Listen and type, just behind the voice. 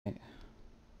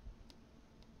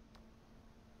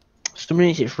some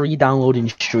reason it's re-downloading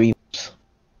streams.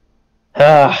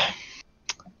 Ah.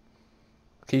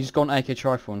 Can you just go on AK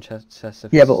Trifle and test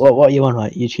if Yeah, but what are you on,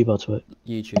 right? YouTube or Twitch?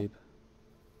 YouTube.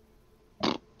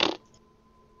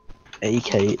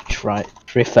 AK Trifel.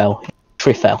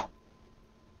 Trifel.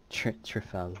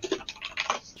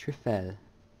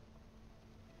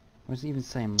 What does it even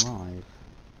say I'm live?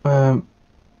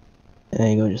 There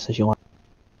you go, just says you're live.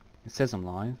 It says I'm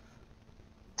live.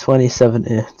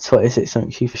 2070, 26,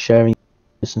 thank you for sharing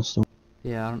this and stuff.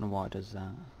 Yeah, I don't know why it does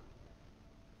that.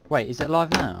 Wait, is it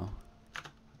live now?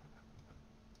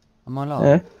 Am I live?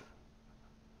 Yeah.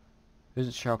 Does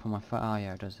it show up on my phone? Oh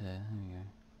yeah, it does here. There we go.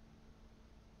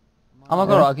 Oh my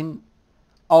god, I can...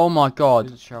 Oh my god.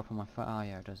 Does it show up on my phone? Oh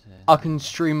yeah, it does here. I can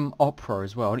stream Opera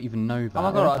as well, I didn't even know that. Oh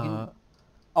my god, I can...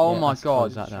 Oh my god.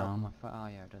 Close that down. Oh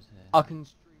yeah, it does here. I can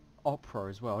stream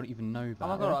Opera as well, I didn't even know that. Oh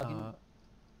my god, I can...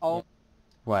 Oh...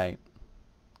 Wait.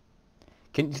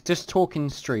 Can you just talk in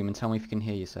stream and tell me if you can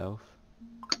hear yourself?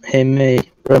 Hey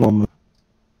mate, bro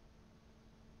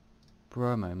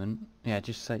moment. Yeah,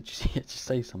 just say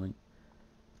something.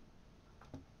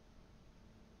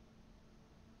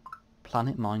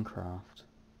 Planet Minecraft.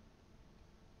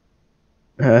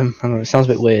 I don't know, it sounds a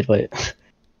bit weird, wait.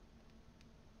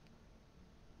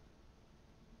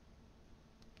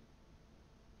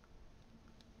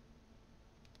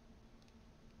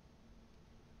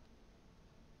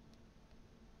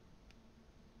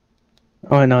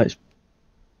 Oh no, it's...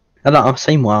 I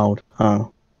seem loud.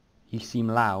 Oh. You seem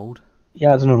loud.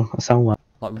 Yeah, I don't know, I sound loud.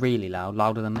 Like really loud,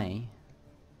 louder than me.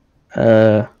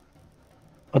 I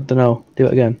don't know, do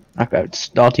it again.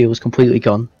 The audio was completely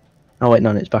gone. Oh wait,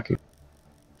 no, it's back again.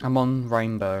 I'm on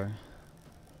Rainbow.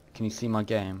 Can you see my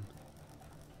game?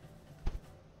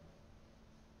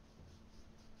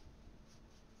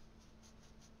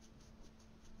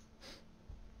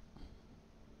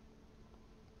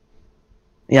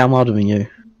 Yeah, I'm louder than you.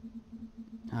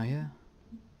 Oh yeah?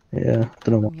 Yeah, I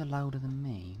don't know what. You're louder than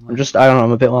me. I don't know,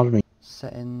 I'm a bit louder than you.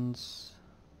 Settings.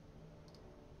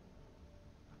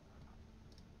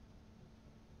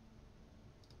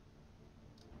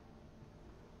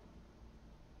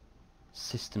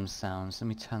 System sounds. Let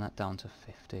me turn that down to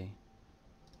 50.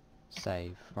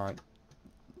 Save. Right.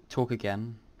 Talk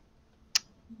again.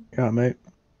 Yeah, mate.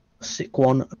 Sick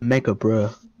one, mega bro.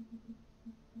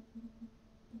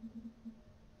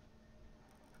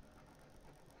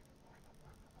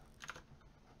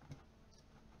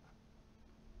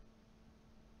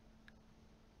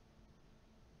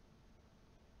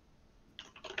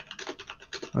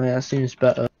 Oh yeah, that seems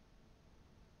better.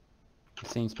 It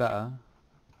seems better.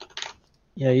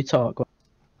 Yeah, you talk.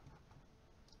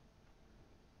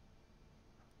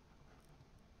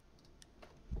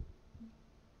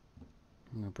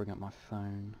 I'm gonna bring up my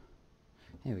phone.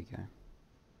 Here we go. I'm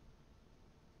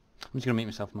just gonna make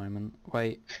myself a moment.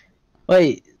 Wait.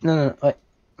 Wait, no, wait.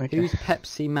 Okay. Who's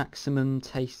Pepsi Maximum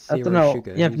Taste I Zero don't know.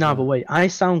 Sugar? Yeah, Who's no, that? but wait. I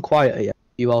sound quieter. Yeah,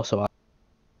 you also are.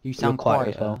 You sound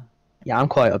quieter as well. Yeah, I'm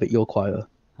quieter, but you're quieter.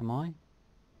 Am I?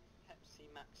 Pepsi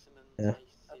Maximum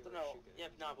Taste I don't know. Yeah,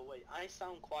 no, but wait. I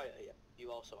sound quieter. Yeah,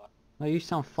 you also are. No, you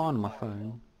sound fine on my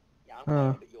phone. Yeah, I'm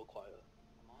quieter, but you're quieter.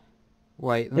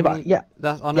 Wait. Yeah,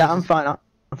 but, yeah. I'm fine.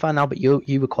 I'm fine now, but you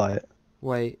were quiet.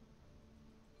 Wait.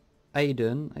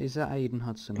 Aiden? Is that Aiden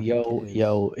Hudson?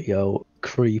 Yo,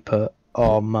 creeper.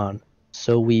 Oh man.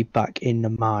 So we back in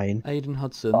the mine. Aiden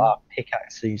Hudson. Our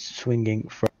pickaxes swinging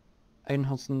from. Aiden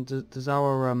Hudson, does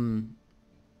our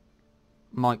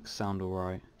mic sound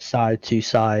alright? Side to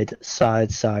side,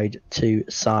 side to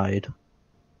side.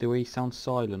 Do we sound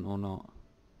silent or not?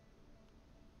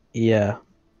 Yeah.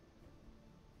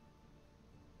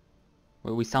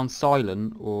 Well, we sound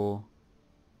silent or...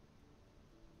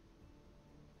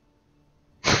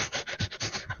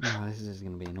 Oh, this is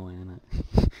going to be annoying, isn't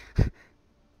it?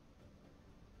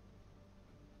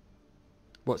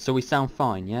 What, so we sound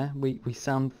fine, yeah? We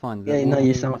sound fine. Yeah, no,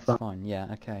 you sound fine. Yeah,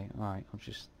 okay, alright, I'm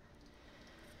just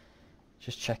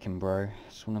checking, bro.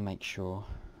 Just want to make sure.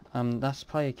 Let's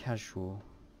play a casual.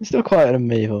 You're still quieter than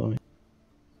me, but...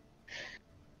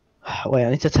 Wait, I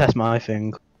need to test my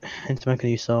thing. I need to make a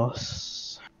new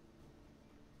sauce.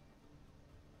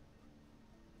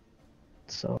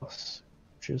 Choose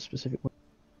a specific one.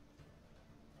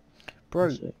 Bro,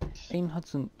 Aiden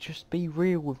Hudson, just be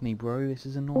real with me, bro. This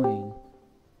is annoying.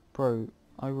 Bro,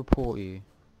 I report you.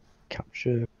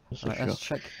 Capture. Right, let's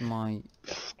check my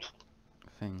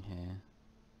thing here.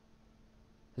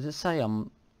 Does it say I'm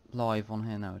live on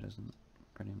here? No, it doesn't.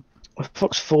 Brilliant.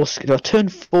 What's force? Did I turn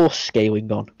force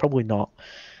scaling on? Probably not.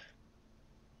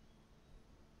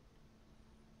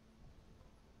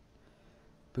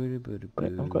 Wait,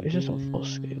 I've got. Is this on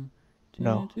force scale?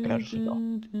 No, I just forgot.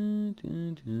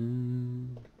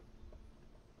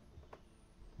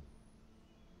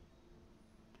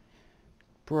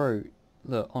 Bro,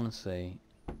 look, honestly,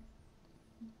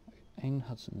 Aiden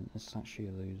Hudson is actually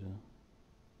a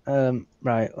loser.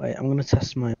 Right, wait, I'm gonna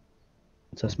test my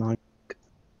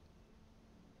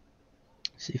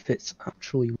see if it's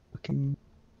actually working.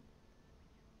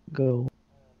 Go.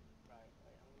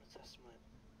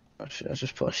 I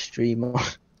just put a stream on.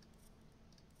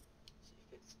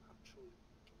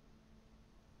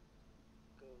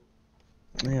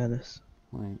 Yeah, this.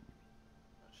 Wait.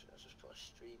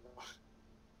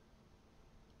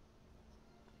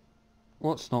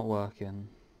 What's not working?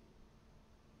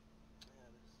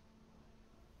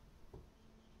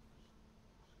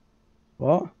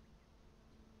 What?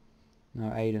 No,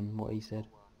 Aiden, what he said.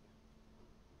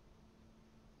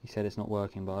 He said it's not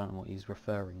working, but I don't know what he's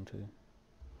referring to.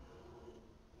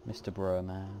 Mr. Bro,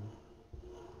 man.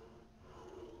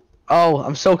 Oh,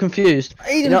 I'm so confused.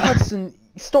 Aiden Hudson,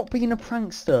 stop being a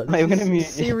prankster. Wait, I'm This gonna is mute a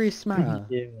serious matter.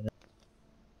 you.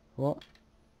 What?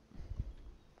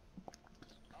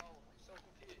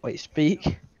 Wait,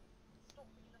 speak.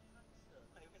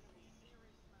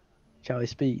 Shall I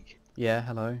speak? Yeah,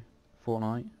 hello.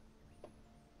 Fortnite.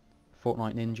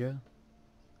 Fortnite Ninja.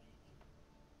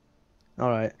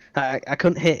 Alright. I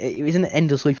couldn't hear it. It was in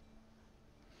endlessly.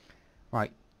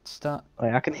 Right, start.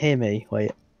 Wait, I can hear me.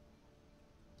 Wait.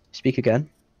 Speak again.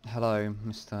 Hello,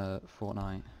 Mr.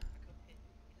 Fortnite.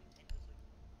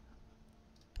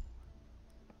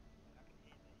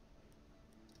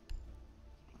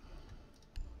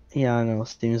 Yeah, I know.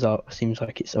 Seems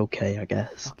like it's okay, I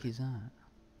guess. Fuck is that?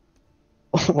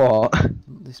 What?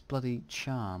 This bloody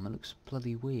charm. It looks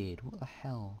bloody weird. What the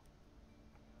hell?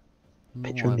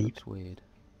 Picture of Why it me. looks weird.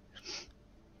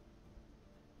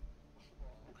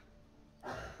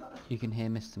 You can hear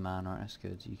Mr. Man, right? That's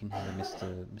good. You can hear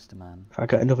Mr. Man. I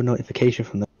got another notification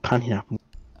from the companion app. I'm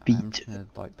Beat. just gonna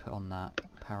like put on that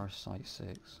Parasite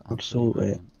 6. I'm Absolutely so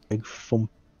brilliant. big thump.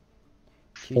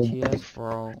 TTS,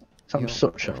 bro. I'm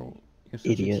such a You're such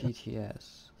idiot. a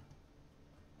TTS.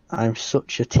 I'm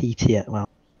such a TT. Well,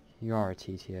 You are a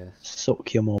TTS.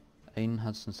 suck your mum. Aiden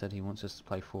Hudson said he wants us to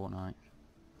play Fortnite.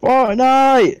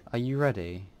 Fortnite! Are you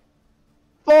ready?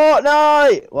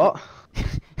 Fortnite! What?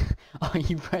 Are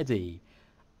you ready?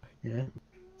 Yeah.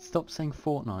 Stop saying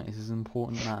Fortnite. This is an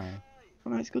important matter.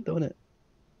 Fortnite's good, though, isn't it?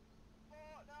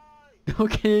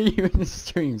 Okay, you in the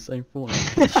stream saying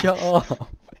Fortnite. Shut up.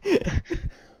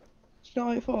 It's not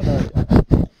like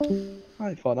Fortnite. I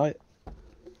like Fortnite.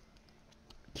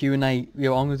 Q&A.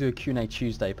 Yo, I'm gonna do a Q&A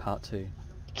Tuesday part 2.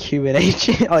 Q&A.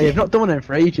 Oh, you've not done one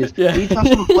for ages. Yeah. You need to ask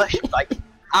some questions like,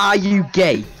 are you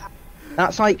gay?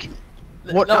 That's like,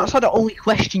 what? No. That's like the only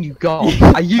question you got.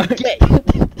 Are you gay?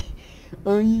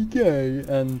 Are you gay?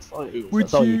 And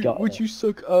would you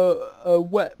suck a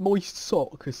wet moist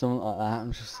sock or something like that?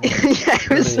 I'm just like, Yeah, it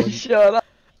was so sure that.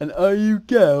 and are you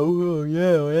girl? Oh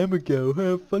yeah, I am a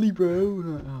girl. Funny bro.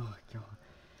 Oh god,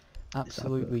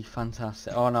 absolutely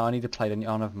fantastic. Oh no, I need to play the.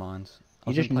 Oh, never mind.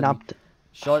 You just nabbed.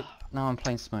 Shall I? Now I'm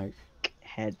playing Smoke.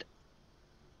 Head.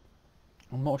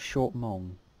 I'm not a short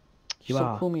mom. You Stop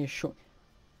are. calling me a short.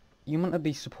 You meant to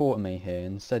be supporting me here,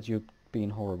 instead you're being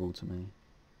horrible to me.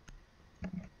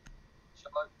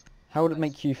 How would it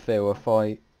make you feel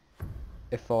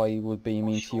if I would be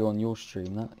mean to you on your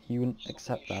stream? That you wouldn't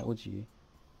accept that, would you?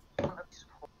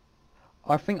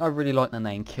 I think I really like the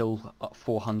name Kill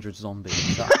 400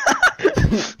 Zombies.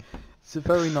 It's a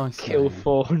very nice Kill name.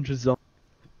 400 zombies.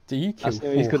 Do you kill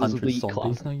 400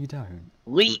 zombies? No, you don't.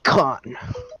 Recon.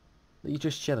 Are you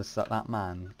just jealous that that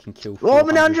man can kill 400 Oh,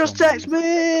 my nan just zombies? text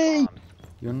me!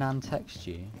 Your nan text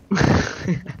you?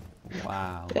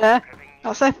 Wow. Yeah,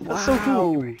 that's so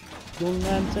cool. Your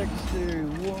nan text you.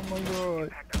 Oh my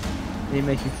god. Are you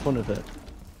making fun of it?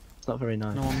 It's not very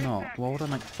nice. No, I'm not. Why would I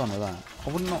make fun of that?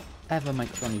 I would not ever make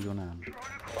fun of your nan.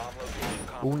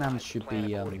 All nans should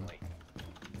be, Oh,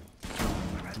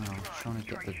 I'm trying to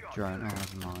get the drone. Oh,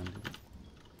 never mind.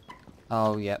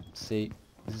 Oh, yep. See,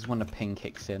 this is when the ping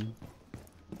kicks in.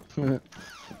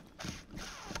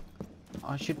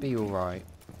 I should be alright.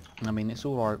 I mean, it's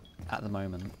alright at the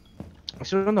moment. I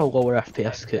still don't know lower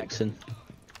FPS kicks in.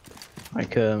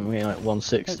 Like, we need like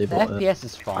 160, The but... FPS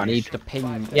is fine. I need... the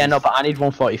ping. Yeah, no, is- but I need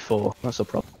 144. That's the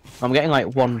problem. I'm getting like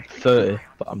 130,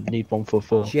 but I need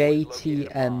 144.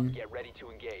 JTM.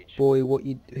 Boy, what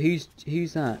you... Who's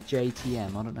that? JTM.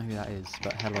 I don't know who that is,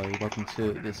 but hello. Welcome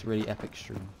to this really epic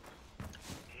stream.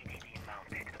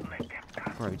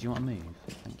 Bro, do you want to move?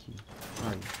 Thank you.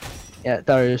 Bro. Yeah,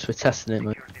 Darius, we're testing it,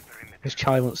 mate. Because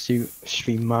Charlie wants to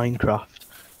stream Minecraft.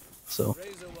 So...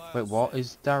 Wait, what?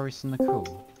 Is Darius in the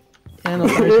call? Yeah, And I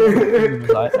was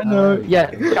like, I know.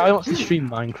 Yeah, Charlie wants to stream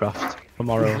Minecraft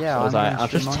tomorrow. Yeah, so I was like, I'll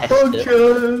just test it.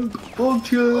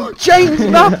 James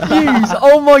Matthews!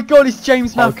 Oh my god, it's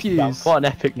James Matthews! What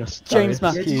an epicness. James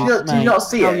Matthews, Did you not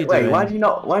see it? Wait, why do you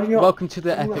not? Welcome to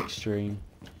the epic stream.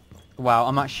 Wow,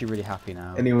 I'm actually really happy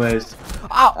now. Anyways,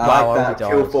 wow, I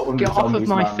kill 400 Get off zombies, of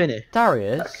my man. Finny.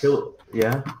 Darius,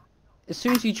 Yeah. as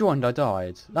soon as you joined, I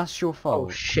died. That's your fault. Oh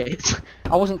shit.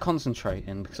 I wasn't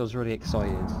concentrating because I was really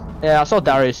excited. Yeah, I saw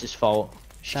Darius's fault.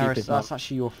 Stupid. Darius, that's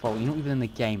actually your fault. You're not even in the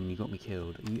game and you got me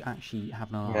killed. You actually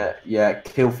have no life. Yeah.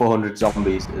 Kill 400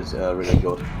 zombies is really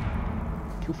good.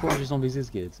 Kill 400 zombies is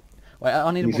good. Wait,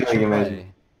 I need to He's watch doing you play.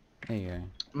 amazing. There you go.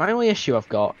 My only issue I've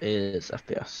got is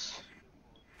FPS.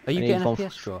 Are you I need getting one-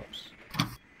 FPS drops?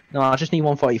 No, I just need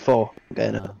 144. I'm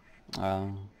getting it.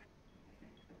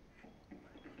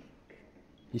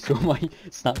 You saw my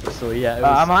Snapchat story, yeah. It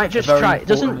I was might just a very try.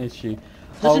 Doesn't important issue.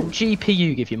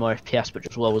 GPU give you more FPS, but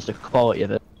just lowers the quality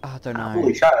of it? I don't know.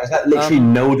 Holy shit! Is that literally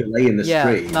no delay in the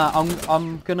stream? No,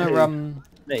 I'm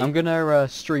gonna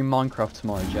stream Minecraft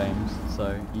tomorrow, James.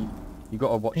 So you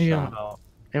gotta watch that.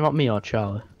 About me or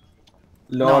Charlie?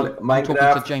 Lol, No, I'm talking to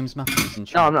Minecraft. James Matthews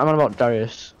and No, I'm not about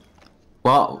Darius.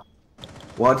 What?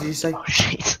 What did you say? Oh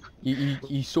shit.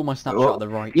 You saw my Snapchat at the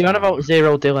right You're on time. about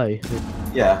zero delay.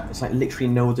 Yeah, it's like literally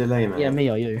no delay, man. Yeah, me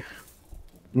or you?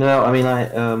 No, I mean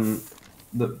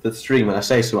the stream when I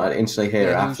say something, I instantly hear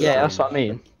it after. Yeah, that's what I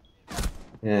mean.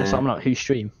 Yeah. That's what I'm not. Who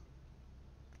stream?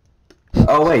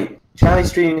 Oh wait, Charlie's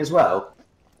streaming as well.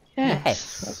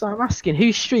 Yes. That's what I'm asking.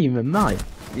 Who's streaming? Mine.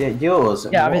 Yeah, yours.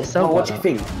 Yeah, I mean, so what do you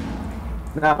think?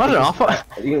 No, I don't know. I thought.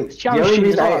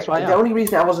 The only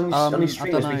reason I was on your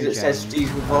stream I is don't because know, it says James.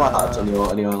 Steve's with Volat on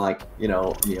your like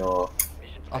on your.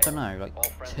 I don't know, like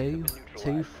 2,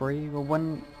 3. Well,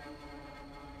 when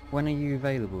are you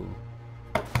available?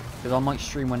 Because I might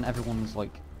stream when everyone's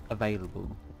like available.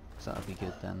 So that'd be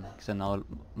good then. Because then I'll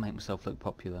make myself look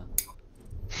popular.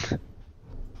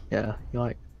 Yeah, you're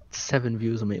like 7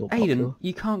 views on me. Aiden,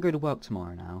 you can't go to work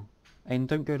tomorrow now. Aiden,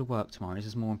 don't go to work tomorrow. This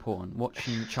is more important.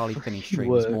 Watching Charlie Finney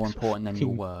stream is more important than your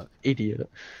work. Idiot.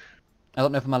 I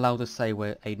don't know if I'm allowed to say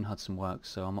where Aiden Hudson works,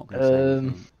 so I'm not going to say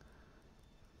anything.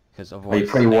 Because otherwise... He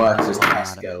pretty Aiden works will at get mad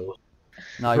at me. Tesco.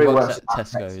 No, he Pretty works works at at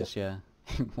Tesco's, yeah.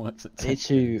 He works at I need Tesco's.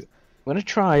 to. I'm gonna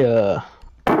try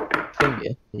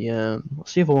thingy. The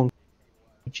what's the other one?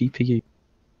 GPU.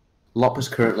 Lopper's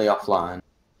currently offline.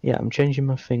 Yeah, I'm changing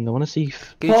my thing. I want to see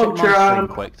if. Can you check my Ultron! stream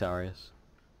quick, Darius?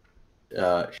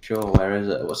 Sure. Where is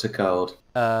it? What's it called?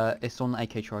 It's on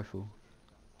AK Trifle.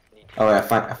 Oh, yeah,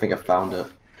 I think I found it.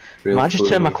 I might just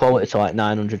turn my quality to like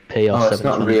 900p or 720p. it's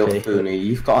not real Foony.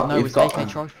 You've got. No, you've it's got AK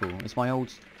Trifle. It's my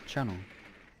old channel.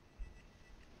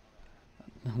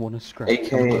 I want to scrap. AK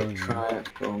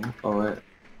Triangle. Oh wait.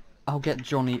 I'll get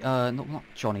Johnny. Not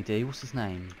Johnny D. What's his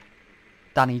name?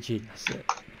 Danny G. That's it.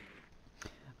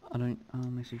 I don't.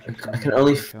 I can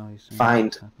only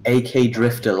find AK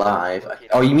Drifter live.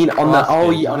 Oh, you mean on that? Oh,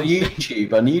 on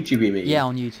YouTube. On YouTube, you mean? Yeah,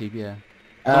 on YouTube. Yeah.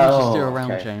 As long as you're still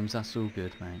around, okay. James. That's all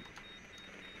good, mate.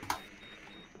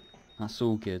 That's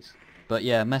all good. But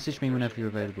yeah, message me whenever you're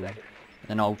available,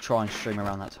 and I'll try and stream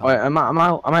around that time. Wait, am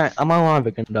I live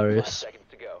again, Darius?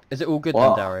 Is it all good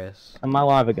What? then, Darius? Am I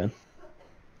live again?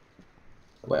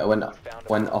 Wait, I went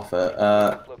off it.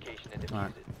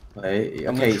 Alright. Wait,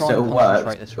 I'm okay, gonna try so and it works.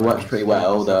 concentrate this It works round, pretty so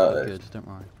well. it's all good, don't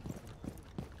worry.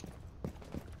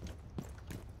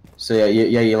 So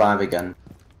yeah, you're live again.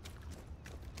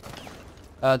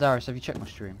 Darius, have you checked my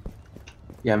stream?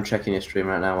 Yeah, I'm checking your stream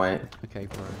right now. Wait. Okay,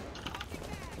 bro.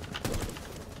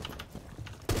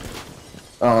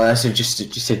 Oh, that's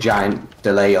just a giant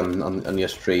delay on your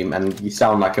stream, and you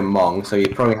sound like a mong, so you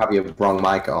probably have your wrong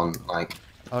mic on. Like,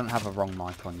 I don't have a wrong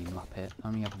mic on, you muppet. I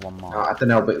only have one mic. I don't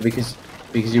know, but because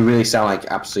you really sound like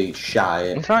absolute shy.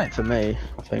 It's right for me,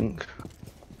 I think.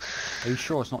 Are you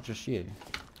sure it's not just you?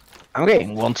 I'm getting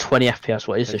 120 FPS.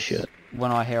 What is this shit?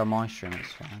 When I hear on my stream,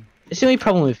 it's fine. It's the only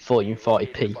problem with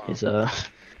 1440p is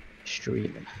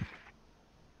streaming.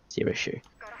 It's your issue.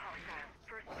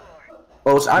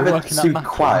 Well, it's either working at too Mackey's.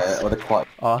 quiet or the quiet.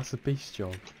 Oh, that's a beast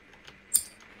job.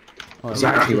 Well, It's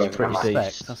actually It's working pretty at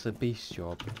respect, beast. that's a beast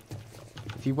job.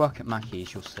 If you work at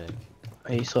Mackey's, you're sick.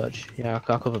 Are you Sledge? Yeah,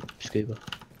 I'll cover scuba.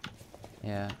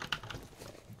 Yeah.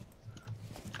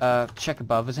 Check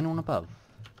above. Is anyone above?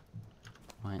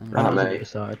 Right, let me- Right, I'm on mate. the other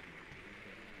side.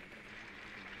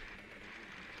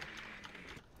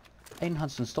 Aiden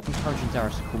Hudson, stop encouraging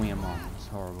Darius to call me a mom. It's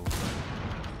horrible.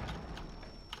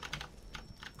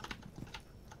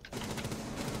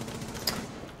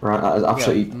 Right, that is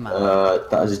absolutely man.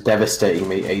 that is devastating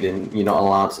me, Aiden. You're not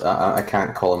allowed. I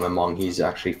can't call him a mong. He's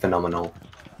actually phenomenal.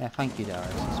 Yeah, thank you, Darius.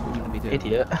 That's what you're gonna be doing.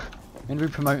 Idiot. You're gonna be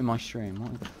promoting my stream.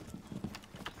 What the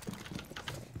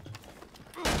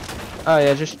Oh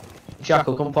yeah, just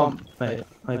Jackal, come pump, mate.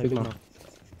 Hey, big man.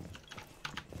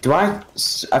 Do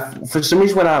for some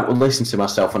reason when I listen to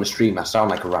myself on a stream, I sound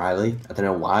like Riley. I don't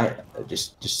know why. It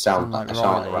just sound like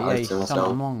Riley yeah, to you myself.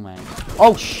 sound wrong, mate.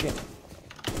 Oh shit!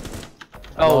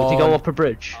 Oh, did he go up a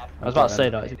bridge? I was about to say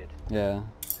that. Yeah.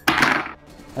 I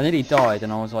nearly died,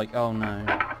 and I was like, oh no.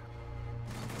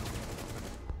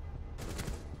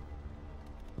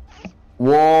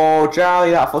 Whoa,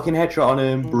 Charlie, that fucking headshot on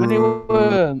him.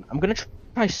 I'm gonna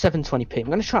try 720p.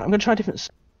 I'm gonna try different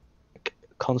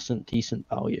constant decent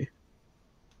value.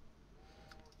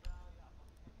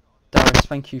 Darius,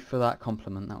 thank you for that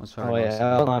compliment. That was very nice. Oh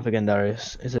yeah, I'm live again,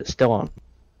 Darius. Is it still on?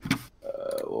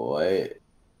 Wait.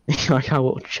 I can't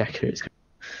watch check it.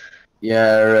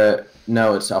 Yeah,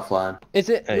 no, it's offline. Is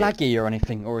it laggy or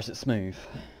anything, or is it smooth?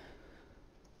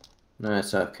 No,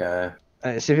 it's okay.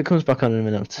 See if it comes back on in a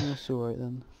minute. That's alright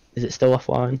then. Is it still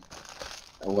offline?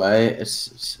 Wait,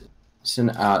 it's an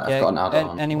ad. Yeah, I've got an ad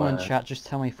on. anyone in chat, just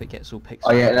tell me if it gets all pixelated.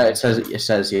 Oh yeah, no, it says here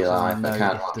so live. I I know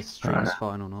can't. if the stream's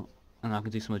fine or not, and I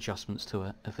can do some adjustments to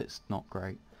it if it's not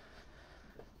great.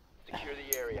 Secure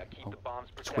the area. Keep the bombs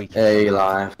protected. Tweak. Hey,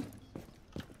 live.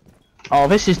 Oh,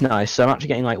 this is nice. So I'm actually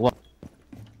getting like what?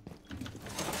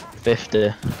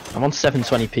 50. I'm on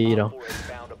 720p though.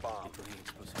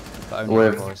 But only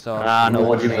With- before, so No,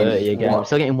 What do you mean? 130 again. I'm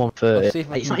still getting I'll 130. see if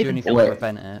I It's can not do even. anything Wait. to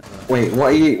prevent it. But... Wait, what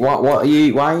are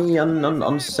you? Why are you on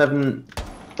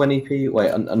 720p?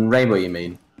 Wait, on Rainbow you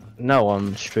mean? No,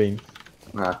 on stream.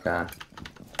 Okay.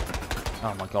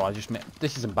 Oh my god,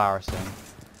 this is embarrassing.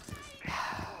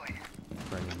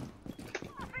 Brilliant.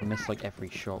 I missed like every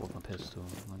shot with my pistol.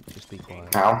 Like, just be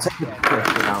quiet. I'll take the picture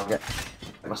and I'll get.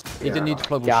 You didn't need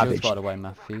global Garbage. shields, by the way,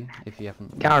 Matthew. If you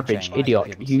haven't. Garbage, changed, idiot, if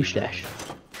you haven't you seen it. stash.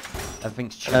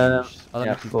 Everything's changed. I don't know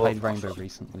yeah, if you've cool. played Rainbow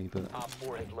recently, but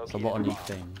it's a lot of new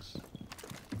things.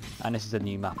 And this is a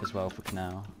new map as well for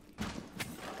Canal.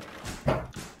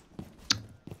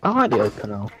 I like the old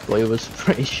canal, but it was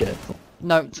pretty shit.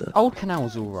 No, old Canal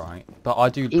was alright, but I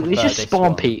do prefer It was just this spawn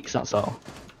one. peaks, that's all.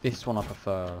 This one I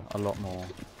prefer a lot more.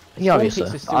 Yeah, Spawn obviously.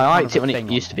 peaks is still I kind liked of it when a it thing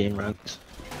used to on be it. in ranked.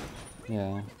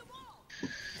 Yeah.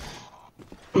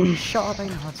 Shut up, Aiden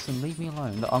Hudson, leave me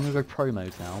alone. Look, I'm gonna go pro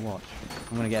mode now, watch.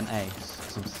 I'm gonna get an ace,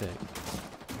 because I'm sick.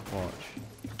 Watch.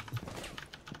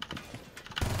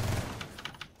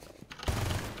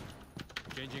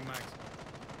 Changing max.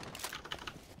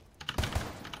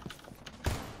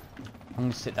 I'm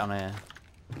gonna sit down here.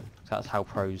 That's how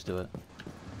pros do it.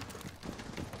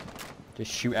 Just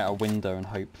shoot out a window and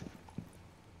hope.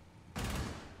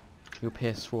 Your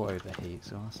PS4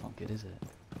 overheats, oh that's not good, is it?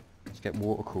 Just get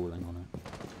water cooling on it.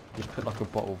 Just put like a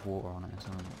bottle of water on it or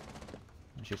something.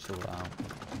 And just sort it out.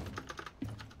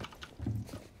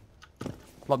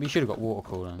 Like, you should have got water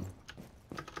cooling.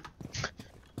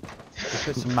 Just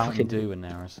put some Mountain Dew in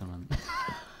there or something.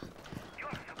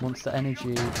 Monster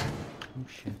Energy. Oh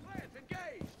shit.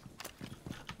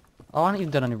 Oh, I haven't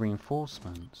even done any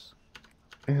reinforcements.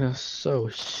 That's so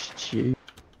stupid.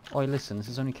 Oh, listen, this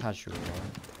is only casual,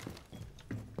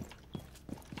 right?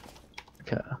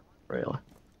 Okay, really.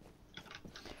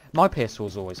 My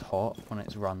PS4's always hot when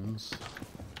it runs.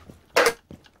 But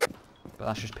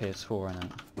that's just PS4,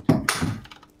 innit?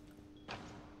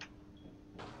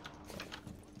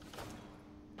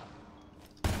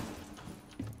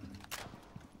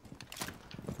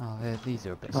 Oh, these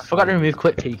are a bit I forgot to slow. remove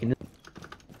quick peeking.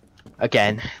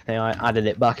 Again, they added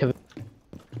it back.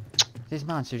 This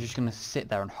man's just gonna sit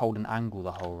there and hold an angle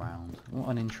the whole round. What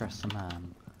an interesting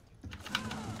man.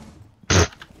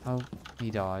 Oh,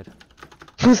 he died.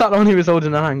 Was that the one who was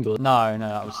holding an angle? No,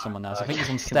 that was someone else. I think he's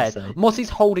on Okay, stairs. I'm sorry. Mozzy's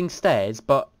holding stairs,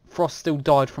 but Frost still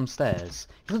died from stairs.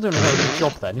 He's not doing a very good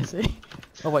job then, is he?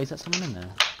 Oh wait, is that someone in there?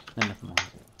 No, never mind.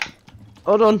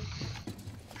 Hold on.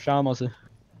 Shamozzy.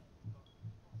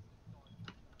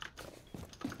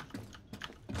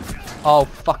 Oh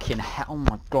fucking hell! Oh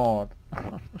my god,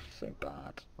 so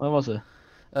bad. Where was it?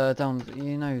 Down,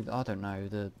 you know, I don't know,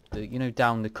 the you know,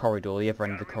 down the corridor, the other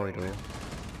end of the corridor.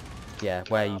 Yeah,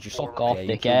 where you just Fuck off, you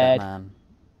killed dickhead. that man.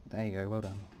 There you go, well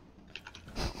done.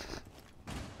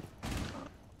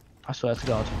 I swear to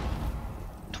God.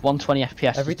 120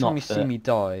 FPS. Every is time not you fair. see me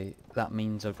die, that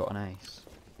means I've got an ace.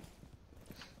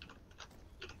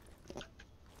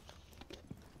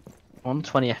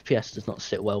 120 FPS does not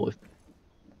sit well with.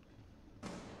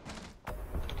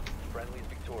 Friendly's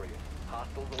victorious.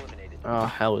 Hostiles eliminated. Oh,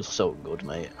 hell is so good,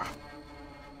 mate.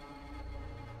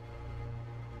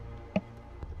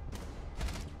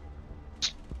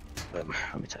 Let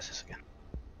me test this again.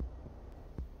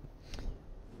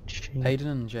 machine. Aiden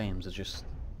and James are just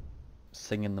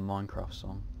singing the Minecraft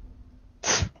song.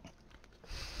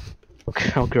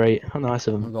 How great! How nice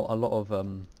of We've them. got a lot of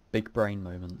big brain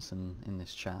moments in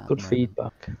this chat. at Good the moment.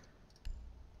 feedback.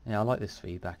 Yeah, I like this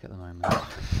feedback at the moment.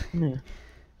 Yeah.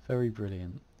 Very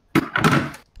brilliant.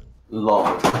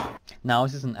 Lol. Now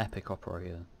this is an epic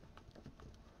operator.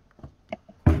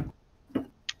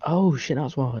 Oh shit,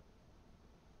 that's wild.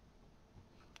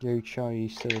 Yo, Charlie, you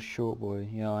still a short boy?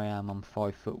 Yeah, I am. I'm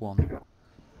 5'1".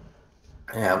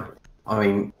 Yeah. I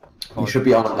mean, you should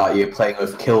be on that. You're playing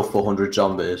with kill 400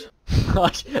 zombies.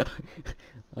 I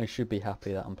should be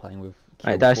happy that I'm playing with.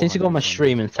 Right, guys, I need to go on my 400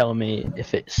 stream and tell me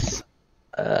if it's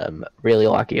really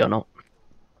laggy or not.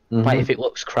 Like if it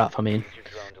looks crap, I mean. Use your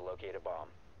drone to locate a bomb.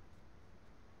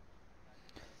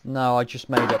 No, I just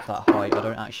made up that height. I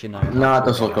don't actually know. Nah, it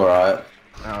does look alright.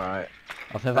 Alright.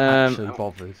 I've never actually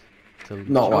bothered. To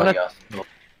Not I'm like gonna-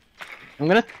 I'm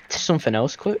gonna test something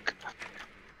else quick.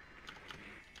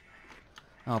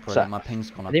 Oh, brilliant! So, My ping's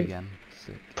gone up didn't- again.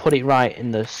 Sick. Put it right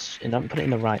in this. Don't put it in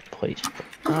the right place.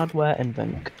 Hardware and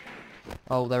Venk.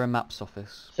 Oh, they're in Maps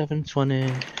office. 720.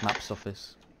 Maps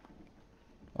office.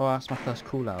 Oh, that's my first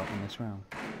call out in this round.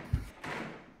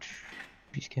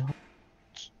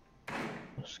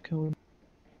 Let's go.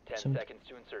 10 Some- seconds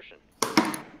to insertion.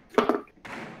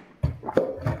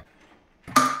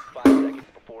 5 seconds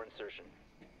before insertion.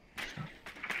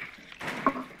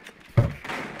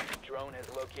 Drone has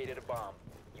located a bomb.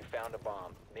 You found a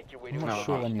bomb. Make your way to I'm a not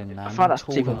sure when you're location. now. I thought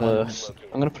that's even worse.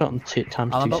 I'm gonna put it on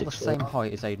times I'm 2 about the 6. same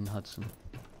height as Aiden Hudson.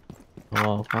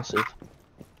 Oh, massive.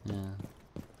 Yeah.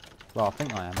 Well, I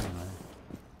think I am anyway.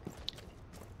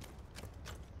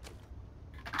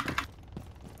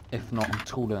 If not, I'm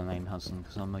taller than Aiden Hudson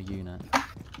because I'm a unit.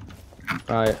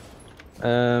 Right.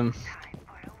 Is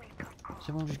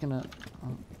everyone just gonna?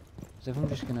 Is everyone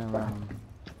just gonna?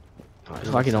 It's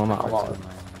lagging on that a lot.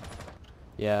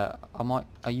 Yeah, I might.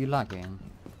 Are you lagging?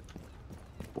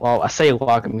 Well, I say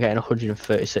lag, I'm getting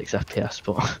 136 FPS,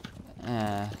 but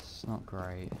Yeah, it's not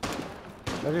great.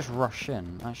 Should I just rush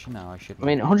in? Actually, no, I shouldn't. I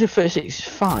mean 136 is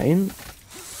fine,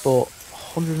 but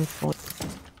 140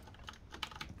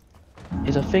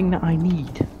 is a thing that I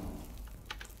need.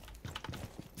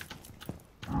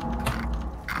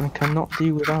 I cannot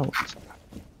do without.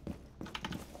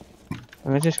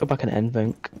 I'm gonna just go back and end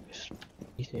Venk. It's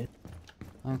easier.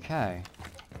 Okay.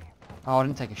 Oh, I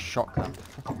didn't take a shotgun.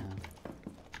 Fucking hell.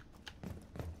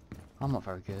 I'm not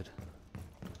very good.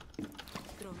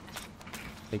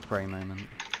 Big brain moment.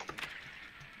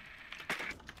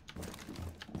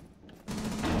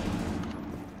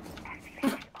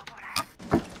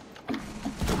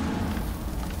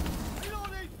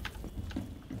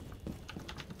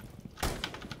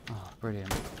 Oh,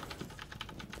 brilliant.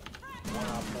 1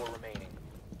 op 4 remaining.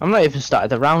 I'm not even started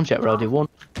the round yet, Roddy. One.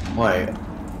 Wait.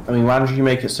 I mean, why did you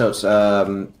make it so it's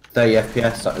 30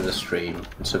 FPS out of the stream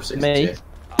instead of 60? Me?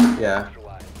 Yeah,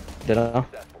 Did I?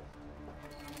 Successful.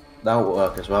 that would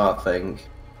work as well, I think.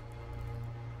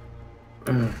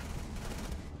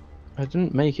 I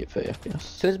didn't make it 30 FPS.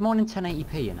 So is mine in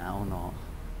 1080p now or not?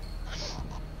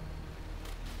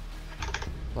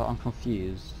 Well, I'm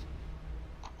confused.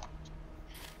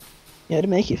 Yeah, I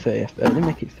didn't make it 30 FPS. I didn't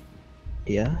make it.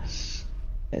 Yes.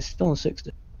 It's still on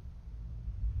 60.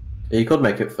 Yeah, you could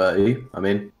make it 30, I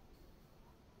mean.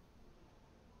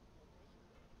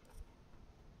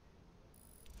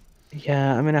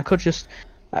 Yeah, I mean, I could just.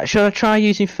 Should I try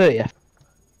using 30 FPS?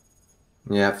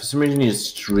 Yeah, for some reason your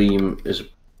stream is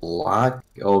black,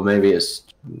 or maybe it's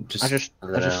just... I just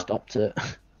don't know. stopped it.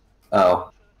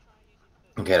 Oh.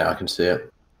 Okay, now I can see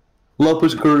it. Lop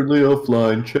is currently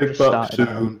offline, check Just back started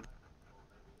soon.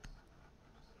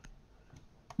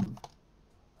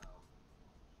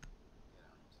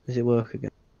 Does it work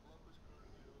again?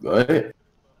 Right?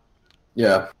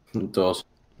 Yeah, it does.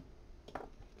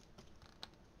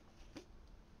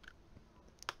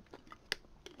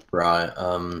 Right,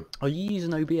 Are you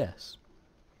using OBS?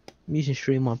 I'm using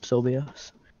Streamlabs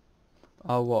OBS.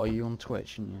 Oh, what? Are you on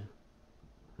Twitch, aren't you?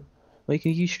 Well, you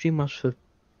can use Streamlabs for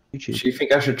YouTube. do you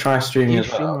think I should try streaming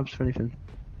Use as well? Streamlabs for anything.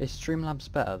 Is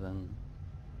Streamlabs better than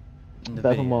the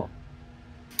Better than video? what?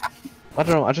 I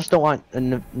don't know. I just don't like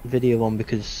the video one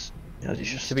because you know, it's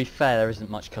just. To be fair, there isn't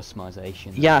much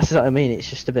customization. Yeah, that's what I mean. It's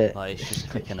just a bit. Like, it's just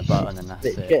clicking a button and that's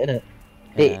bit it. shit, innit?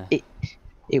 Yeah.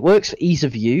 It works for ease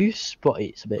of use, but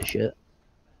it's a bit shit.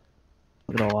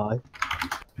 I'm not gonna lie.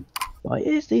 Like,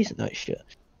 it is decent, though, it's shit.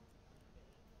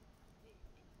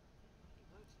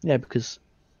 Yeah, because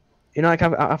you know, like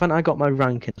haven't I got my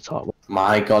rank in the top?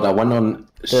 My god, I went on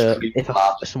If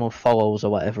Streamlabs. someone follows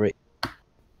or whatever, and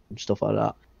stuff like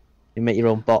that, you make your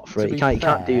own bot for To it. be You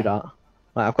can't do fair, that.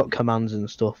 Like I've got commands and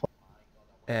stuff.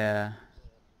 Yeah.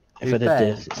 If I did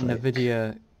this, it's in the like...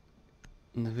 video,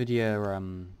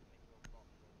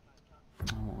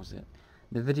 what was it?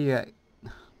 The video,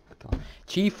 God.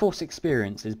 GeForce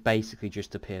Experience is basically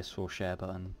just a PS4 share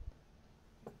button.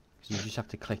 So you just have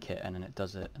to click it and then it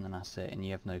does it, and then that's it, and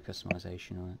you have no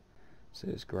customization on it. So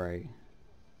it's great.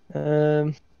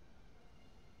 I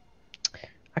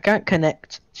can't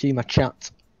connect to my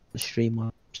chat, the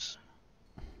Streamlabs.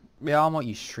 Yeah, I might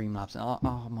use Streamlabs. I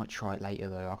might try it later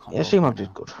though. I can't. Yeah, Streamlabs is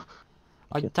good.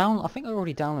 I think I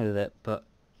already downloaded it, but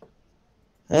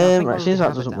Right, since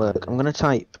that doesn't work, I'm gonna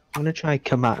try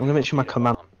command. I'm gonna make sure my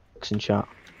command works in chat.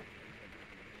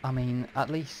 I mean, at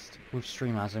least with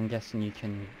Streamlabs, I'm guessing you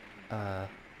can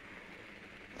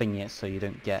thing it so you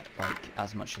don't get like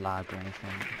as much lag or anything.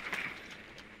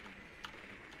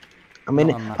 I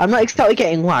mean, I'm not exactly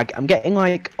getting lag. I'm getting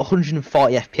like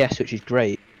 140 FPS, which is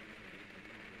great.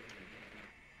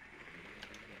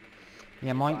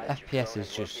 Yeah, my FPS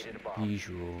is just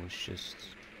usual. It's just.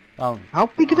 Oh. How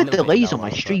big are the delays on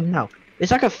my stream now?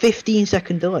 It's like a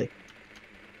 15-second delay.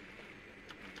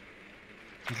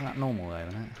 Isn't that normal though,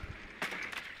 isn't it?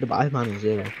 The but I have mine on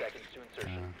 0.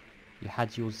 You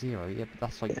had your 0, yeah, but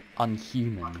that's like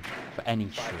unhuman for any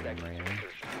stream, really.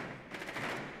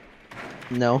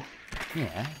 No.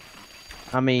 Yeah.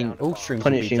 I mean, all streams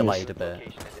will be delayed a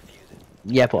bit.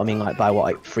 Yeah, but I mean, like by what,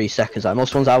 like 3 seconds? Like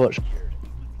most ones I watch,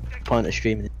 point of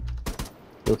streaming,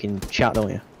 you can chat, don't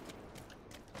you?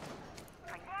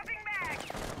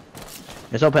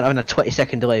 There's no point having a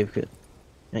 20-second delay because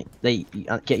you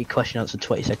get your question answered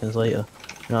 20 seconds later.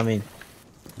 You know what I mean?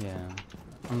 Yeah.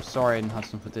 I'm sorry I didn't have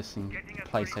some for dissing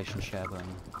PlayStation share button.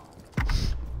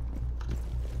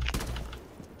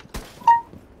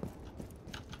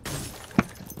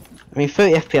 I mean,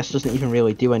 30 FPS doesn't even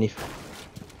really do anything.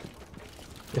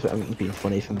 If I'm being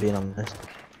funny, if I'm being honest.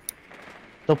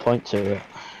 No point to it.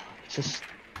 It's just...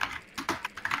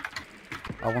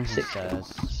 I want some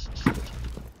stairs.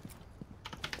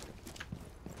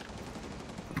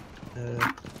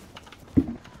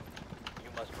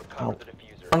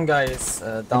 One guy is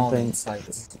down inside.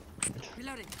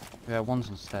 Yeah, one's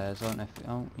on stairs. I don't know if...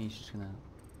 Oh, he's just gonna...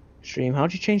 Stream,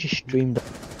 how'd you change your stream?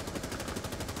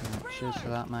 Cheers for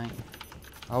that, mate.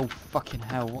 Oh, fucking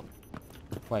hell, what?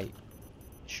 Wait.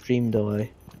 Stream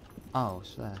delay. Oh,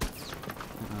 it's there.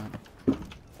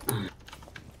 Alright.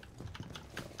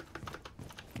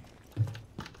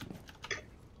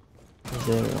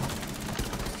 0.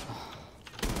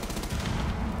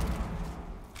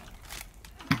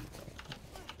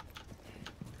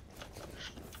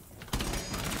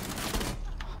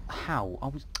 How? I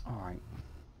was... Alright.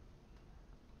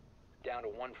 Down to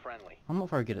one friendly. I'm not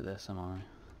very good at this, am I?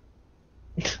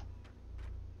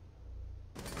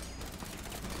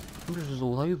 I'm just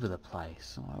all over the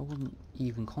place. I wasn't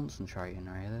even concentrating,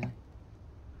 really.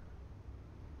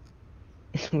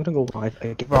 I'm gonna go live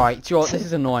again. Right, do you know what? This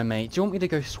is annoying me. Do you want me to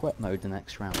go sweat mode the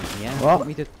next round, yeah? What? Want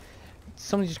me to...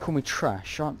 Somebody just called me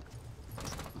trash. I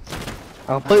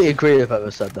completely agree if I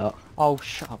ever said that. Oh,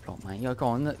 shut up, lot, mate. Yeah, go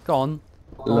on. Go on.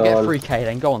 I'll get a 3k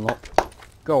then. Go on, lot.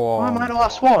 Go on. Why am I the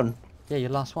last one? Yeah,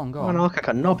 your last one. Go Oh, on. no, I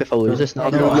can knob if I lose this now.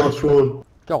 Last one.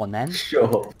 Go on, then. Shut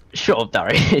up. Shut up,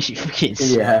 Darius. You fucking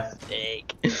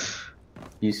stick.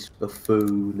 You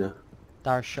buffoon.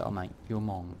 Darius, shut up, mate. You're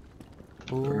mong.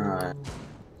 Ooh. Right.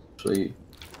 Actually,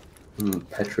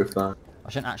 petrified. I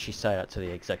shouldn't actually say that to the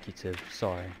executive.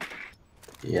 Sorry.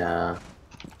 Yeah.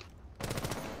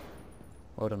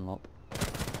 Well done, Lop.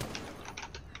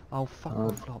 Oh, fuck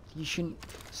off, Lop. You shouldn't...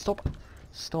 Stop.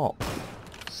 Stop.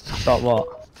 Stop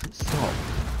what? Stop.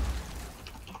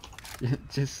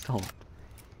 Just stop.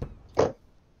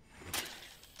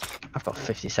 I've got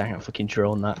 50 seconds fucking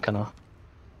drone that, can I? Of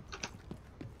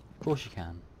course you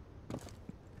can.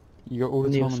 You got all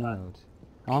the time in the world.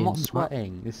 I'm not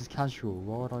sweating. This is casual.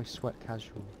 Why would I sweat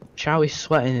casual? Chowie's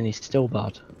sweating and he's still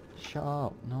bad. Shut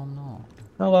up. No, I'm not.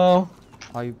 Hello.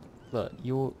 Look,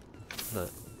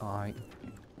 alright.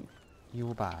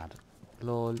 You're bad.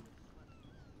 Lol.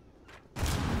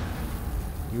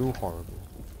 You're horrible.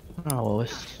 Oh, well,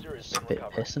 it's a bit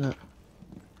piss, isn't it?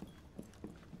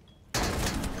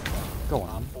 Go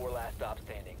on. 4 last stop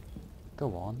standing.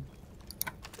 Go on.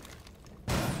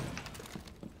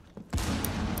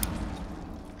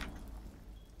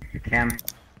 Cam. I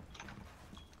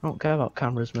don't care about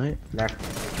cameras, mate. Left.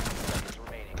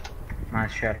 Remaining.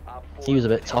 Nice shot. He was a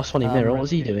bit tossed on his mirror. What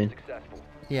was he doing? Successful.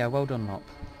 Yeah, well done, Lop.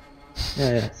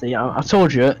 Yeah. See, I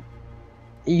told you.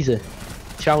 Easy.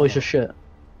 Chowie's just shit.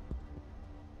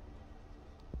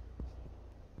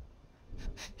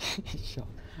 Shut.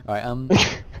 Alright,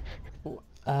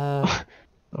 Oh,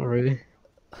 really?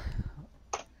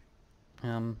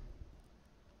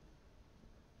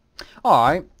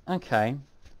 Alright, okay.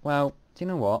 Well, do you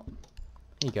know what?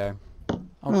 Here you go.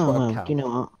 I'll Oh, sweat well, up Cav. do you know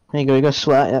what? There you go, you go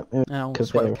sweat, yep. I'll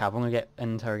sweat up Cav, I'm gonna get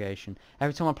an interrogation.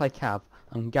 Every time I play Cav,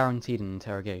 I'm guaranteed an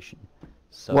interrogation.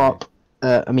 So, What?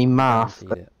 I mean, math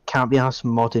guaranteed it. can't be asked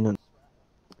modding and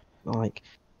like.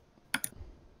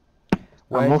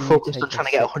 Where I'm more do you focused on take a trying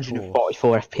to get sick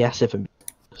 144 FPS if I'm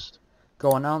honest.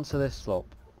 Go on, answer this, Flop.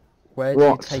 Where do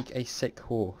What? you take a sick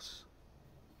horse?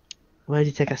 Where do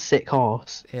you take a sick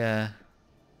horse? Yeah.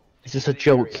 Is this a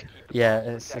joke? Yeah,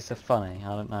 it's a funny,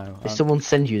 I don't know. Did someone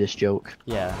send you this joke?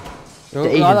 Yeah.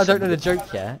 Aiden I don't send know the it?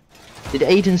 joke yet. Did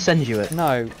Aiden send you it?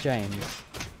 No, James.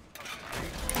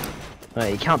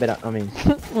 Right, it can't be that, I mean,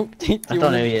 do I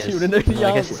don't know who he is. Do you want to know the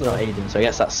I guess it's answer? not Aiden, so I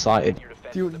guess that's cited.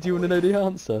 Do you want to know the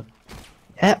answer?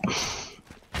 Yep.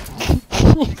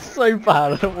 It's so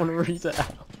bad, I don't want to read it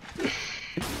out.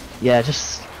 Yeah,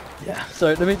 just... Yeah. So,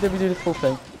 let me do the full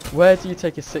thing. Where do you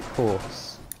take a sick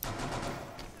horse?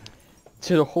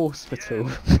 To the hospital.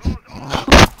 10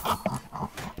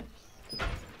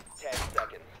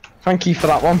 seconds. Thank you for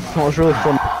that one, that was really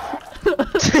fun.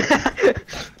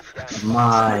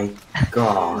 My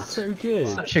God. So good.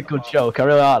 Such a good joke, I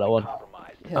really like that one.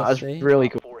 Compromised. Yeah, That was see? really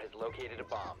good. 4 has located a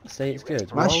bomb. See, it's good.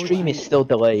 My Why would stream you- is still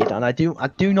delayed, and I do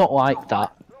not like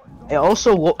that. It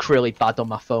also looks really bad on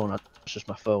my phone. It's just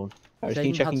my phone. I just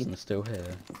keep Jaden checking. Hudson's still here.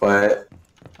 Wait.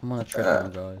 I'm on a trip now,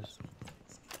 guys.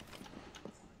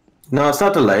 No, it's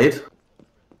not delayed.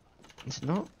 It's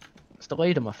not. It's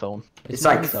delayed on my phone. It's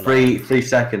like mine's three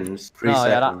seconds. 3 Oh seconds.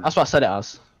 yeah, that's what I said it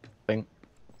as. I think.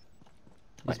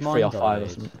 Like Is 3 or mine 5 or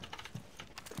delayed? something.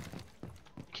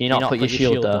 Can you not put your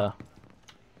shield there?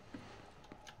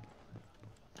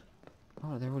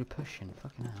 Oh, they're already pushing.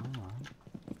 Fucking hell, alright.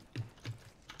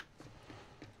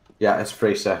 Yeah, it's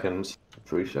 3 seconds.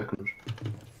 3 seconds.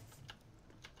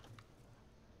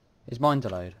 Is mine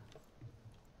delayed?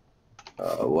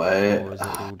 Wait. Or is it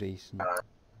all decent?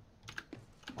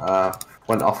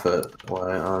 Went off it.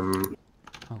 Wait,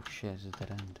 Oh shit, it's a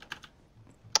dead end.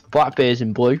 Black bears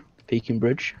in blue. Peking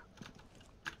Bridge.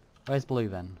 Where's blue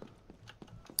then?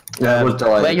 yeah, it was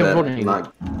delayed. where a you're bit, running. like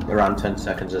around 10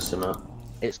 seconds or something.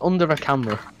 It's under a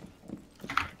camera.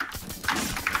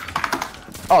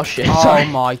 Oh shit! Oh Sorry.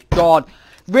 my god.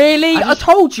 Really? I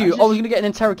told you I was gonna get an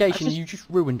interrogation and just you just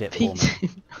ruined it for me.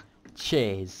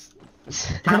 Cheers.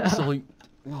 Absolute...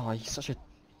 Oh, he's such a...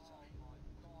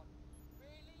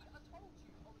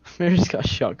 He's got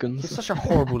shotguns. He's such a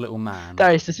horrible little man.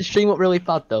 Darius, does the stream look really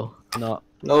bad though? Not.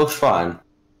 No, it's fine.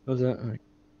 Was it?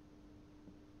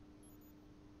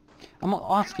 I'm not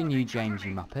asking you, James,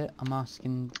 you muppet. I'm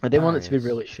asking... I didn't want it to be Darius.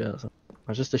 really shit. So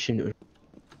I just assumed it was.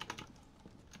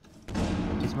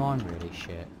 Is mine really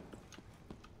shit?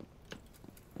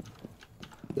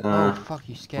 Oh, Uh, fuck,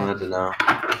 you I scared don't me. know.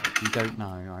 You don't know.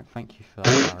 Alright, thank you for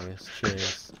that, Darius.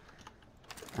 Cheers.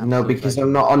 No, Absolute because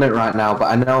legend. I'm not on it right now, but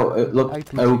I know it looked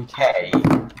Open to okay.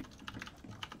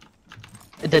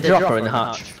 The dropper in the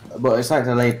hatch. But it's like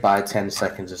delayed by 10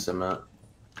 seconds or something.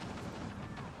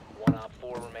 1 op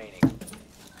 4 remaining.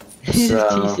 He's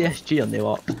So- TCSG on the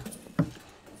op.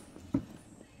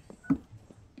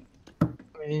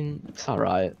 I mean, it's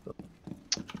alright. But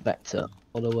Vector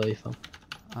all the way from.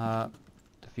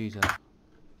 Diffuser.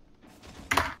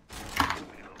 Do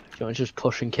you want to just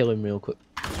push and kill him real quick?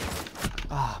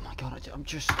 Oh my god, I'm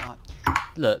just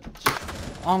look,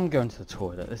 I'm going to the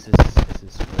toilet. This is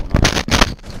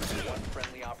Fortnite. One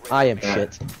friendly operator. I am Yeah.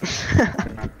 shit.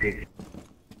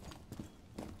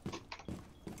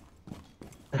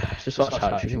 Just watch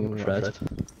how shooting with red.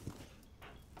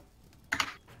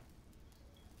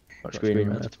 Watch green and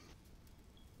red.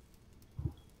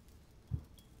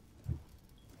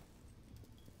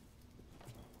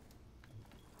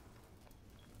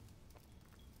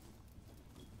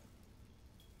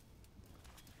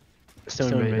 Still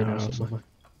in radar or something.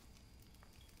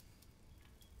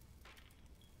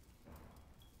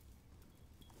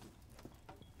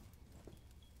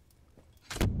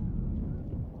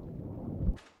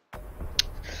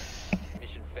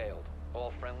 Mission failed.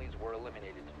 All friendlies were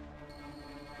eliminated.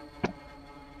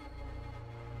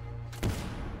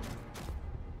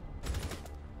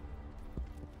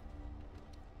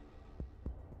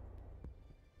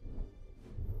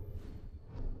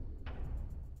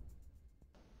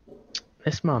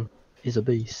 This man is a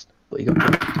beast. What you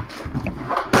got?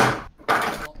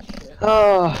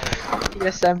 Oh,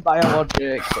 TSM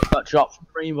Biologics got dropped from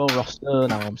Primo roster.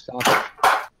 Now I'm starting.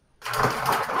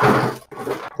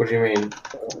 What do you mean?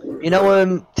 You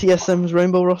know TSM's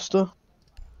Rainbow roster?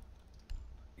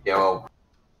 Yo,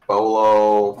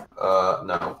 Bolo,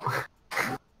 no.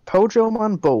 Pojo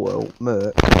Man, Bolo,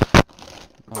 Merc,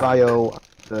 Bio,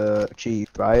 Chief,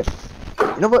 right?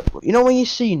 You know what? You know when you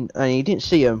seen and you didn't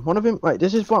see him. One of him, like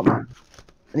this is what, and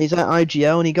he's at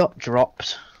IGL and he got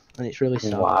dropped, and it's really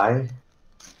sad. Why?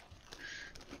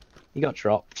 He got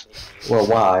dropped. Well,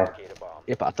 why?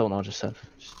 Yeah, but I don't know. I just said.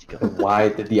 Why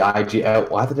did the IGL?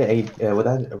 Why did they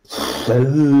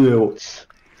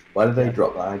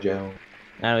drop the IGL?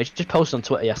 No, he just posted on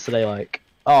Twitter yesterday like,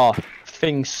 "Oh,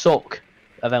 things suck,"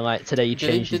 and then like today he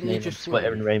changed his name on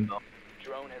Twitter and Rainbow.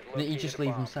 Didn't he just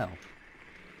leave himself?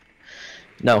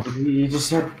 No. He just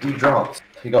said he dropped.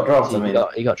 He got dropped.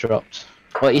 He got dropped.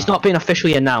 Well, he's not been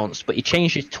officially announced, but he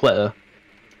changed his Twitter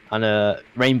and a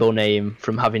Rainbow name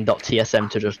from having .tsm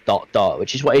to just .dot,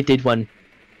 which is what he did when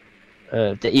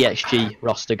the EXG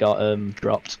roster got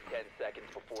dropped. 10 seconds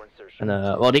before insertion.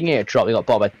 And well, he didn't get dropped. He got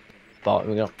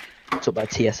we got took by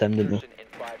TSM, didn't we? In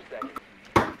 5 seconds.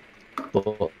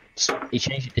 But he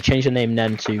changed the name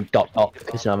then to .dot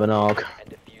because of an org. And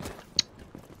defuse it.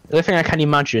 The other thing I can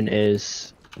imagine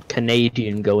is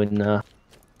Canadian going there.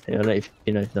 I don't know if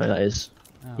you know who that is.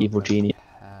 Oh, Evil Genius.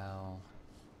 Hell.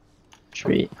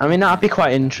 I mean, that'd be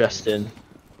quite interesting.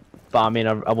 But I mean,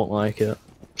 I won't like it.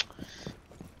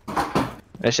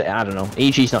 I don't know.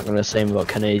 EG's not going to say about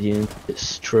Canadian.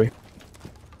 It's true.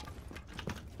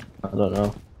 I don't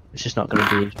know. It's just not going to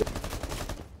be.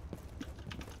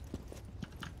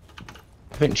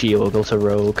 I think Gio will go to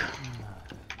Rogue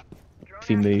if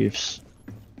he moves.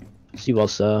 He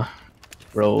was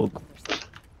Rogue.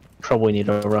 Probably need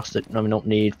a roster. No, we don't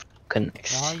need. Why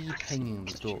are you pinging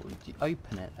the door? You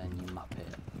open it then, you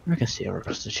muppet. I can see a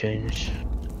roster change.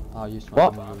 Oh, you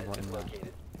What?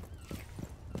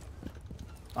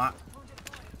 Ah.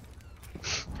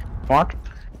 What?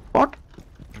 What?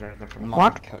 Might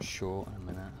What? cut short in a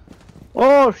minute.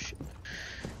 Oh sh!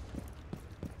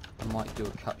 I might do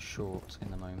a cut short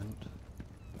in a moment.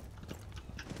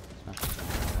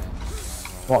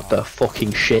 What the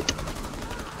fucking shit?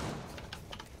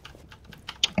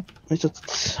 I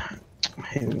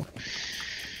mean,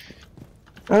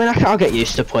 I'll get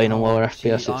used to playing on lower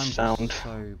FPS. I'm It's sound.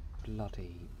 so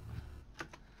bloody.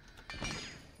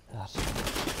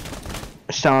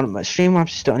 Sound. My stream apps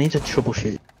still. I need to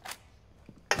troubleshoot.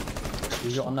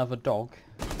 You got another dog?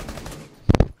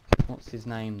 What's his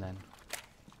name then?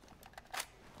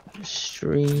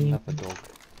 Stream. Another dog.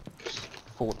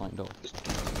 Fortnite dog.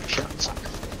 Shut.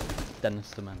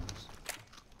 Dennis the Menace.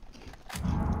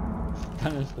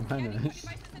 Dennis the Menace.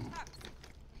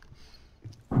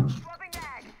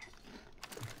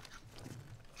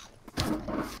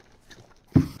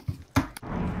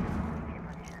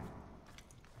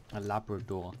 A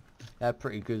Labrador. They're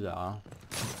pretty good at that.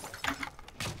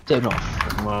 They're not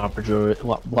Labrador.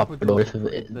 What Labrador if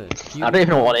it is? I don't even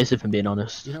know what it is if I'm being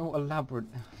honest. You know what a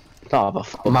Labrador...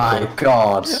 My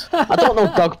God. I don't know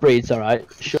dog breeds, alright?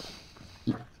 Sure.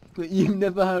 But you've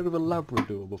never heard of a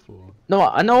Labrador before? No,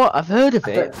 I know. I've heard of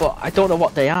it, but I don't know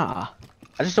what they are.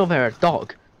 I just know they're a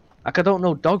dog. Like I don't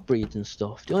know dog breeds and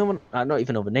stuff. The only one I don't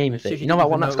even know the name of it. You know that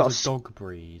one that's got a dog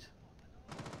breed.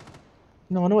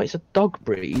 No, I know it's a dog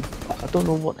breed. But I don't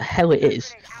know what the hell it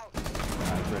is.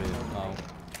 Brilliant. Oh.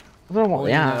 I don't know what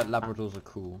they are. Labradors are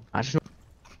cool. I just know.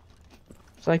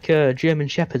 It's like German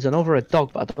Shepherds. I know they're a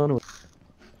dog, but I don't know.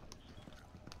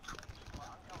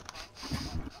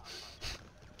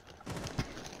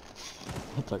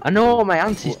 I know what my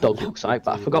auntie's dog looks like,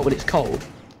 but I forgot what it's called.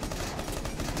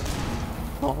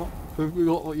 What? You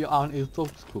forgot what your auntie's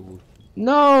dog's called?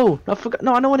 No, I forgot.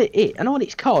 No, I know what it is. I know what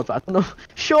it's called, but I don't know.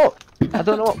 Shut! I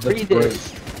don't know what breed it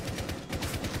is.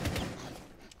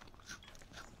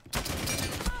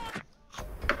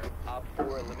 Op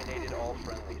 4 eliminated all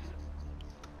friendlies.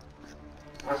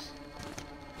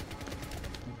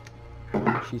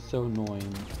 She's so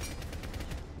annoying.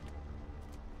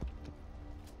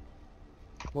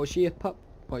 Was she a pup?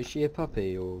 Was she a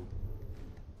puppy or?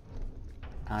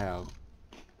 Ow.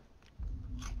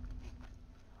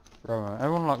 Bro,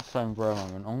 everyone likes saying bro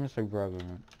moment. I'm gonna say bro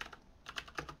moment.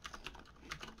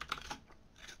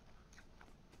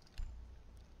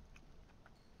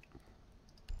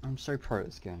 I'm so pro at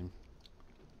this game.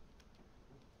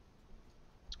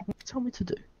 What do you tell me to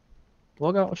do?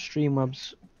 Log out of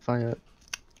Streamlabs via.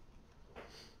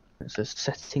 It says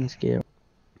settings gear.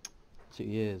 2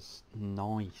 years.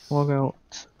 Nice. Log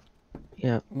out.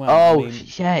 Yeah. Well, oh, I mean,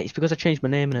 yeah, it's because I changed my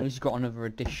name in it. he's got another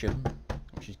edition,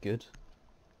 which is good.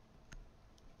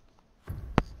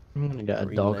 I'm gonna get a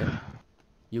Pretty dog. lit.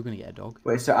 You're gonna get a dog.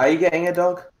 Wait, so are you getting a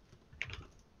dog?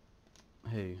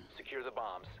 Who? Secure the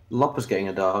bombs. Lopper's getting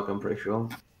a dog, I'm pretty sure.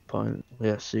 Point.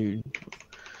 Yeah, soon.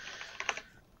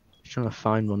 Just trying to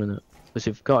find one in it. Because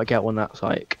you've got to get one that's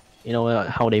like You know like,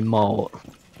 how they malt.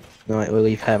 Like we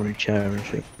leave hair on the chair and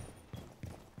shit.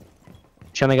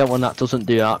 Trying to get one that doesn't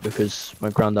do that because my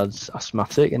granddad's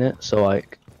asthmatic in it, so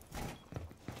like,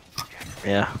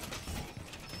 yeah,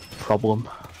 problem.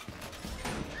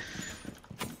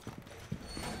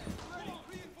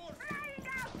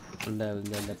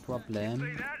 The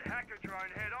problem.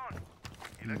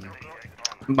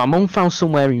 My mum found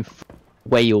somewhere in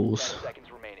Wales.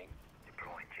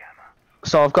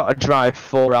 So I've got to drive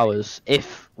 4 hours.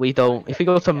 If we go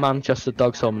to Manchester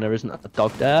Dogs Home and there isn't a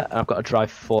dog there, I've got to drive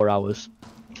 4 hours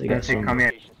to get some. Come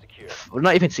here. Well,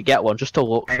 not even to get one, just to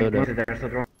look for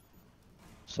it.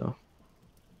 So.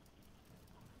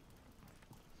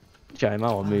 Jay,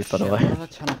 my one moved by the way. What did I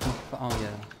turn off my phone? Oh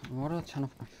yeah. What did I turn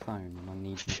off my phone? And I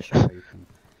need to show open.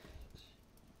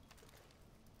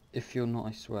 If you're not,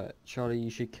 I swear. Charlie, you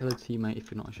should kill a teammate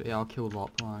if you're not sure. Yeah, I'll kill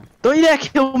Lop, right. Don't you dare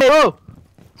kill me! Oh!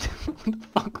 What the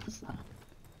fuck was that?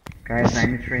 Guys,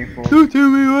 93 4. Don't tell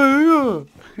me where you are!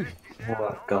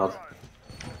 Oh god.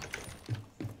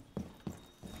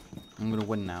 I'm gonna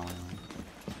win now anyway.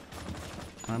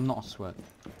 And I'm not a sweat.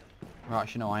 Well,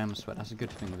 actually no, I am a sweat. That's a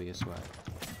good thing to be a sweat.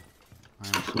 I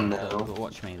am a sweat, No. but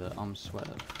watch me, that I'm a sweat.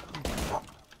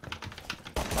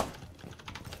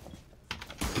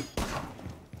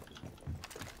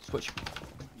 Switch.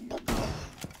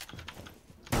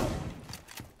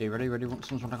 You ready? Ready?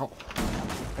 Someone's running out.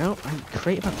 No, I'm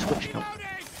creative at switch now.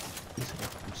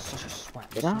 I'm such a sweat.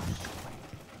 Yeah.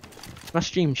 My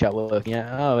stream chat working?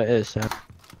 Yeah. Oh, it is.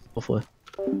 Hopefully.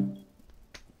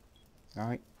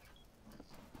 Alright.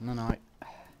 No.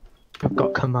 I've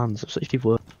got commands of safety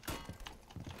work.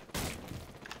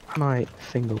 My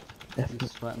finger. You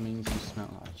sweat means you smell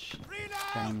like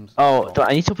James. Oh,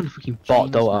 I need to open the fucking bot,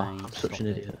 James, don't I? mate, I'm such stop an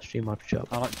it. idiot. Stream hard job.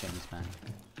 I like James, man.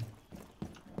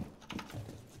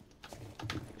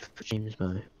 For James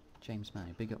May. James May.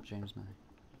 Big up James May.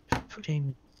 For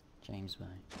James. James May.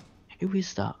 Who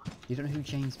is that? You don't know who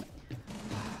James May?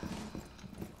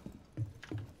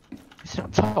 Is that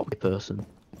a top person?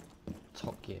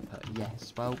 Top Gear.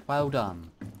 Yes. Well done.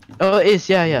 Oh, it is.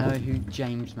 Yeah, You yeah. know who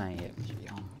James May is?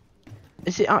 Oh.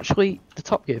 Is it actually the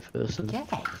Top Gear person?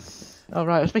 Yes. Oh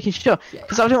right, I was making sure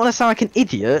because I don't want to sound like an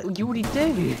idiot. Well, you already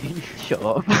do. Shut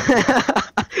up.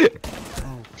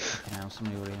 Oh, now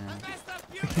somebody already knows.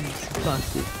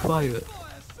 Classic. Quiet.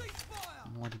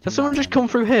 Why did you Can do someone that just then? come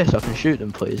through here so I can shoot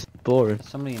them, please? Boring.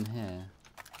 Somebody in here.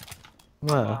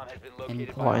 Where? In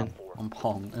What in? on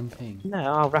Pong and Ping. No,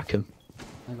 I'll wreck him.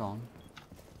 Hang on.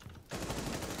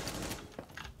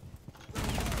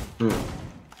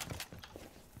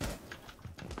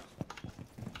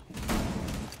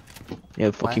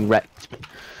 Yeah, fucking wrecked.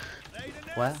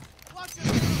 Where?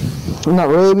 In that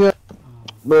room,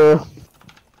 yeah.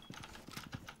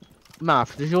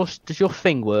 Marv, does your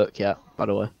thing work yet? By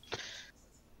the way.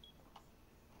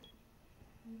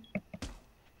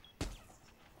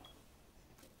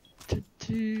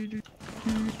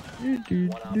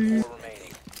 One on 4 remaining.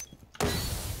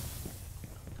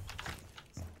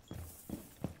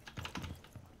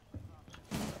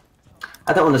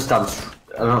 I don't understand.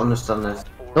 I don't understand this.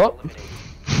 Oh.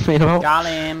 You know. Got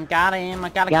him, I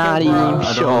gotta Got kill bro.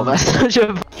 him. Shut up. That's such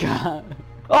a. God.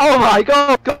 Oh my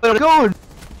god! Go!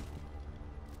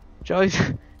 Joyce.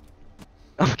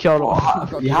 I'm killing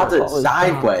You had it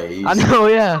sideways. I know,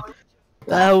 yeah.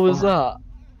 The hell was that?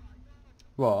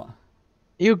 What?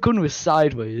 Your gun was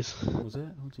sideways. Was it?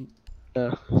 Was it?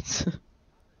 Yeah. That's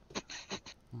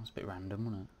a bit random,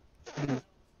 wasn't it?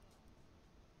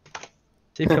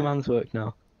 See if commands work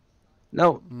now.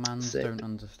 No. Mans Sick. don't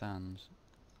understand.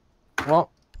 What?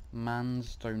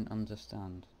 Mans don't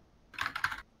understand.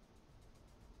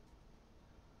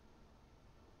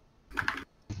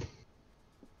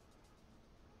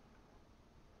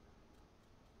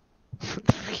 What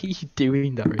the fuck are you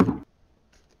doing, Darian?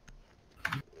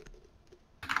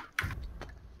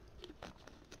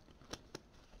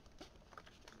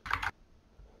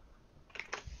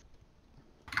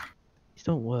 These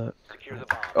don't work. Secure the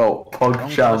bomb. Oh, I'm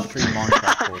Pog gonna stream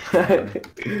Minecraft for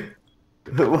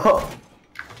tomorrow. What?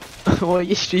 What are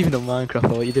you streaming on Minecraft?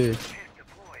 What are you doing?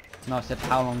 No, I said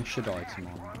how long should I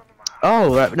tomorrow?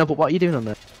 Oh, right. No, but what are you doing on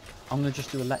there? I'm gonna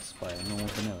just do a let's play, a normal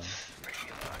vanilla.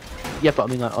 Yeah, but I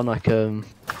mean, like, on like, are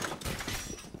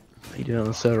you doing it on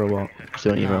the server or what? Just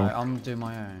doing it on your No, own? I'm doing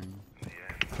my own.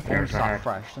 I want to start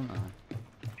fresh, don't I?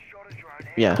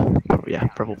 Yeah, yeah,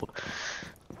 probably.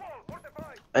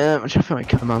 I'm trying to find my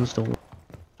commands don't work.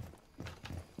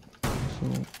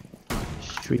 So,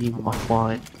 stream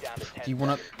offline. Do you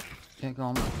wanna... Yeah, go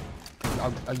on.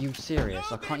 Are you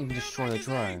serious? I can't even destroy a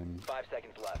drone. 5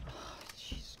 seconds left.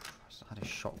 Jesus Christ, I had a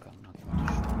shotgun. I can't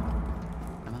destroy.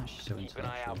 I'm she's so Keep an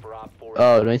eye out intellectual. for Op 4.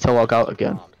 Oh, do I need to log out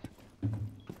again?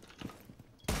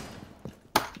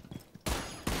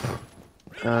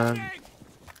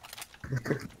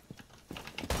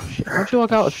 Shit, how do you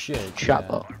log out of Shit,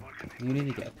 chatbot? yeah. You need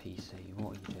to get a PC.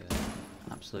 What are you doing?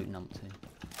 Absolute numpty.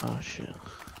 Oh shit.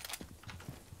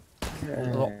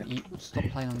 Stop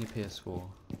playing on your PS4.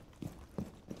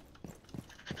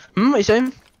 What are you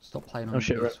saying? Stop playing on Oh your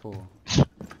shit, right. PS4. It's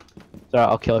alright,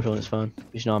 I'll kill everyone, it's fine.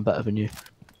 You know I'm better than you.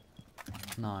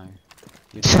 No.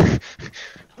 You don't.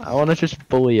 I wanna just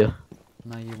bully you.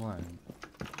 No, you won't.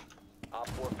 Op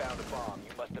 4 found a bomb.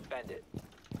 You must defend it.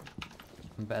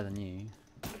 I'm better than you.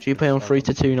 Do you play on 3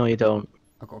 to 2? No, you don't.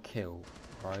 I got a kill,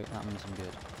 right? That means I'm good.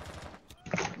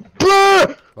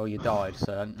 BLEH! Well, you died,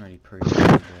 so I didn't really prove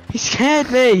it. He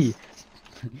scared me!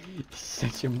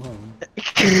 Such a mom.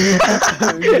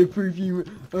 I'm gonna prove you.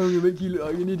 I'm gonna make you look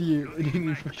like an idiot. And then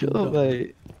you fucking Shut up, die.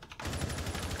 mate.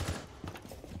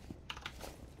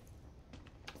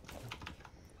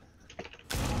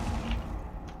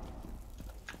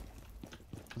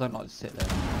 I don't like to sit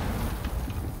there.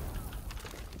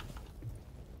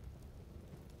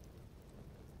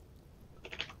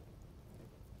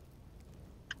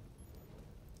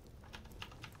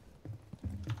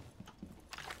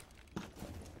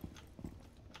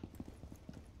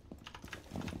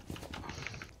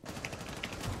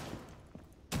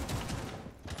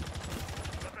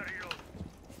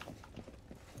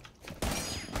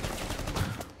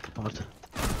 God.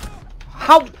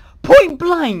 How? Point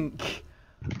blank!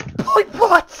 Point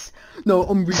what? No,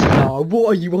 I'm really mad. What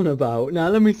are you on about? Now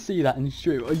let me see that and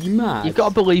shoot. Are you mad? You've got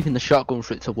to believe in the shotgun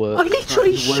for it to work. I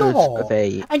literally It's like the words shot, of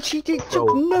a and she took pro.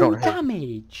 I no don't know.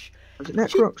 damage. Was it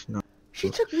Necrox? No. She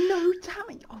took no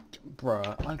damage. Oh,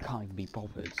 bruh, I can't even be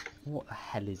bothered. What the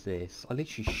hell is this? I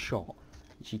literally shot.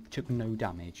 She took no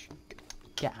damage.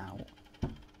 Get out.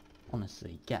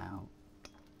 Honestly, get out.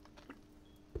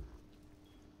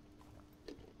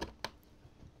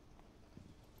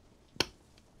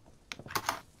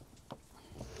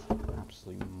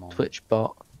 Absolute mob. Twitch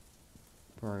bot.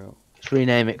 Bro, Just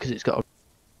rename it because it's got a...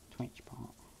 Twitch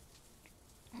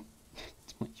bot.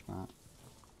 Twitch bot.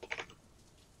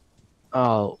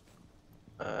 Oh.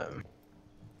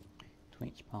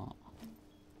 Twitch bot.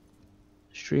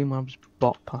 Streamlabs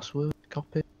bot password.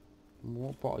 Copy.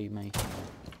 What bot are you making?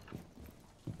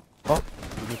 Bot?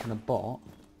 You're making a bot?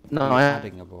 No, Or you're I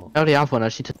adding a bot. already have one. I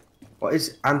just need to... What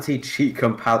is anti-cheat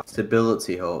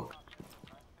compatibility, Hawk?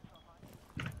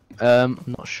 I'm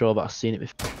not sure, but I've seen it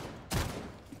before.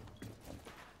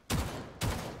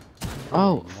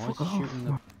 Oh, Why fuck is he off. shooting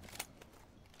the... What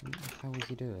the hell is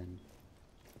he doing?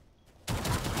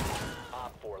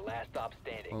 Op 4, last stop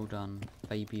standing. Well done,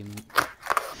 Fabian.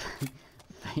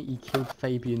 He killed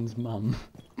Fabian's mum.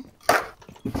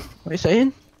 What are you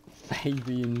saying?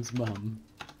 Fabian's mum.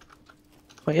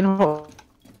 Wait, you know what?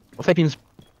 Fabian's...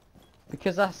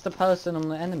 Because that's the person on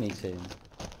the enemy team.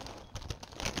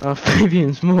 Oh,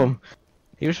 Fabian's mum.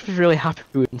 He was really happy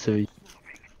with him to be.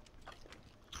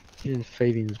 He's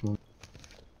Fabian's mum.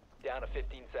 Down to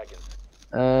 15 seconds.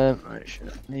 Right,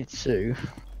 shit. I need to...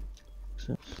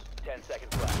 10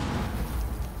 seconds left.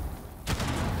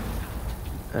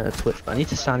 Twitch, but I need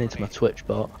to sign into my Twitch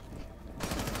bot.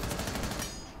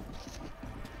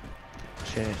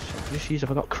 Shit, just use,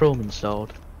 have I got Chrome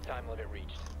installed? Time limit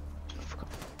reached.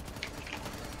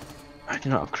 I do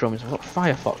not have Chrome installed, I've got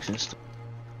Firefox installed.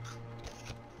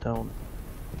 Don't.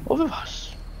 What of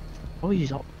us? Oh,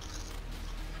 use up.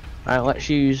 Alright, let's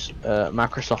use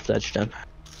Microsoft Edge then.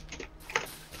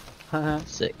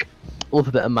 Sick. Love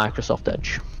a bit of Microsoft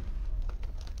Edge.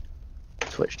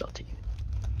 Twitch.tv.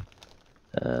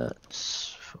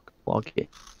 Log it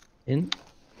in.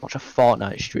 Watch a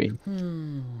Fortnite stream.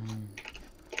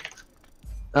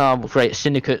 Oh, great.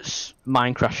 Syndicate's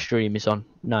Minecraft stream is on.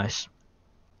 Nice.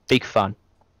 Big fan.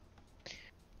 I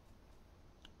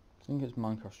think it's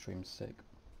Minecraft stream sick.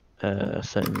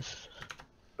 Settings.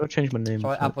 I'll change my name. So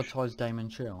I to- advertise Damon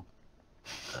Chill.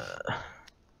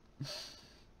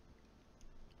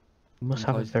 You must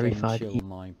have a Advertise Damon verified Chill on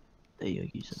my that you're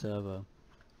using. server.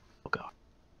 Oh god.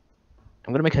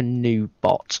 I'm gonna make a new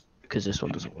bot because this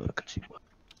one doesn't work too well.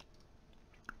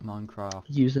 Minecraft.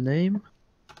 Username.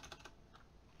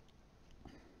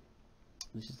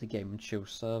 This is the Game and Chill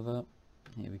server.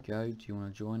 Here we go. Do you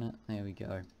want to join it? There we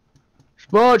go.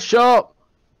 Sports shop.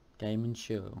 Game and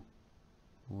Chill.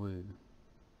 Woo.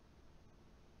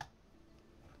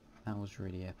 That was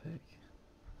really epic.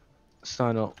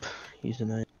 Sign up.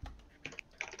 Username.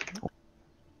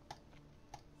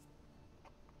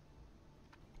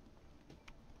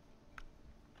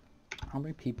 How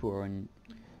many people are in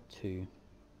 2?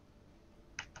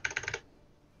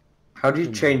 How do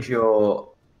you change your?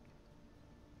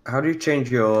 How do you change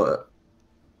your?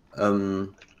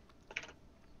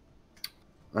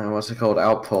 What's it called?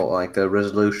 Output, like the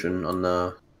resolution on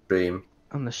the stream.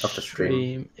 On the Of the stream.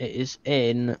 stream, it is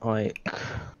in like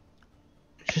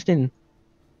just in.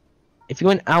 If you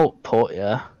go in output,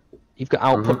 yeah, you've got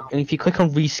output, and if you click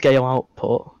on rescale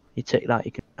output, you take that,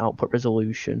 you can output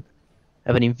resolution.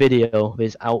 And then in video,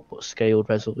 there's output scaled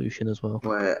resolution as well.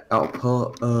 Wait,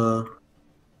 output.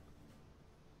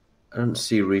 I don't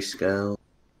see rescale.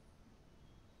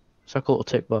 So I call it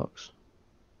a tick box.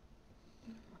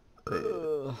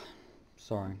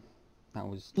 Sorry, that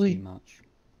was too much.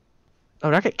 Oh,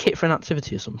 did I get kit for an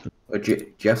activity or something? Or do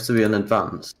you have to be an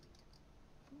advanced?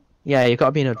 Yeah, you've got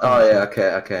to be in advanced. Oh yeah,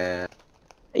 okay.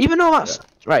 Even though that's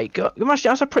right,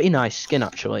 that's a pretty nice skin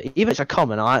actually. Even if it's a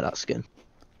common, I like that skin.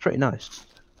 Pretty nice.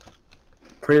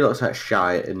 Pretty looks like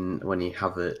shite in when you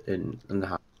have it in the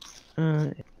house.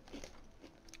 I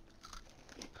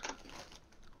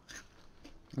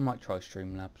might try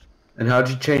Streamlabs. And how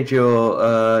do you change your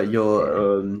I'm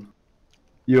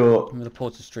gonna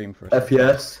pause the stream for a second.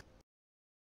 FPS?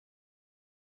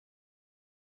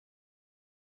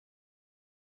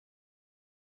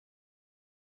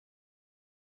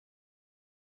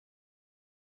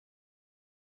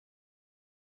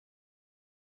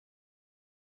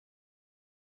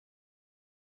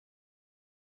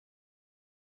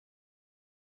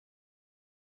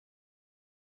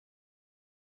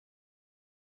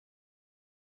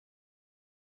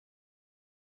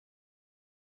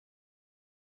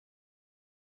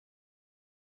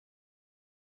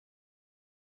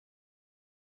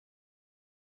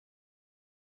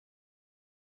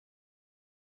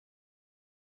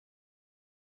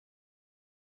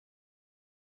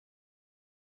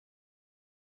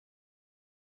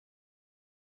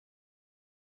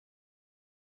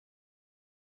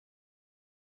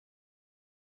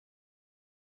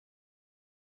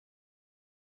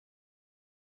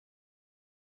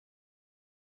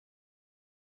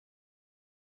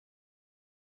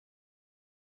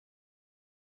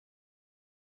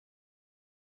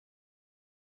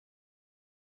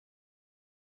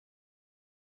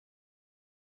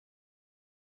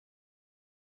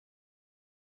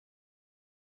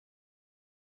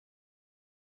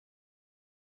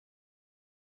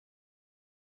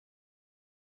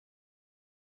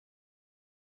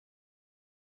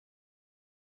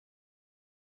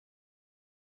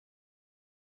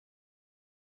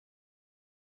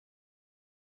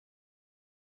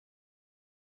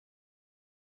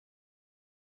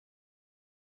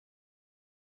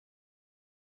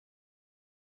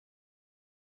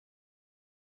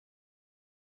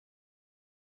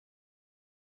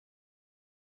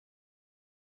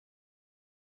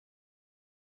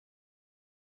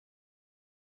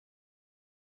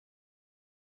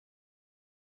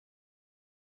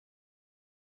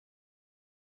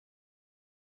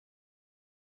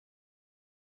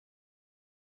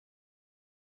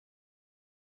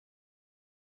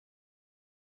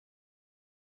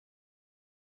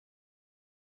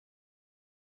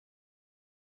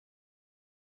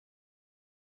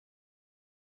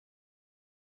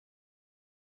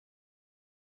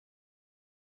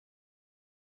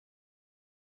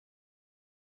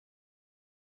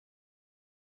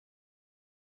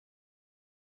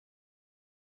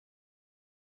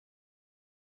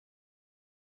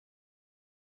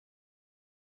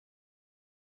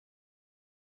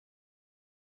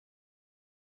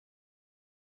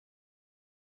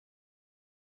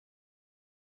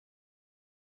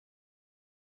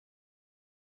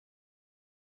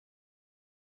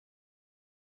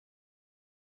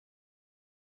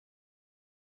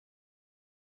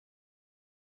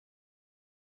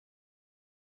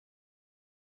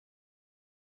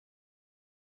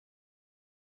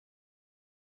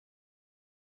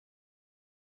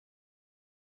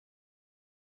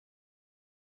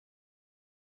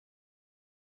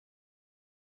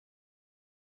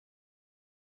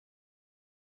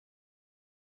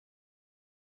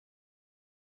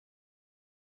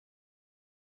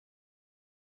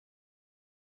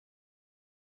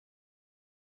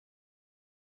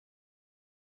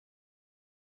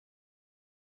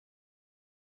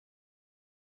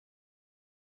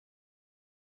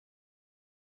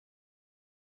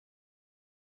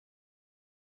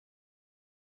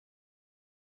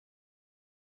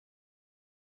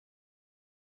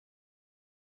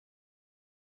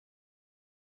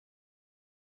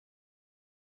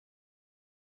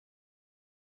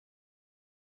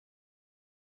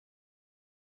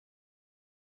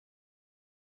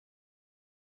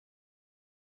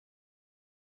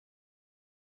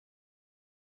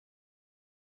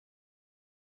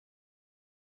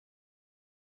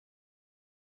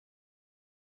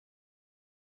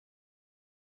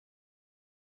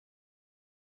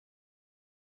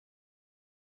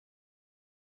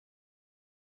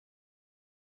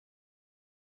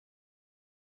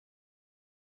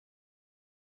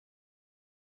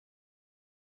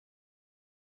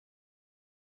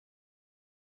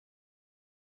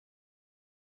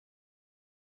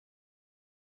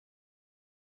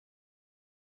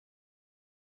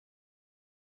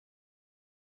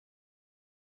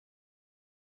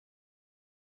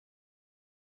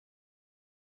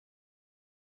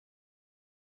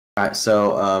 Right,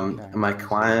 so, Okay, am I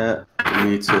quiet? Are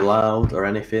you too loud or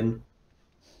anything?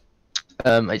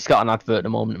 It's got an advert at the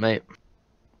moment, mate.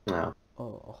 No.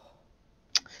 Oh.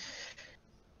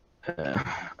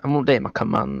 I'm updating my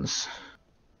commands.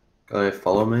 Go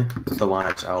follow me.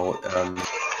 Otherwise, I'll,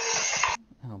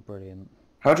 Oh, brilliant.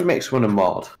 How do you make someone a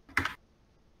mod?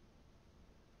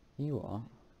 You are?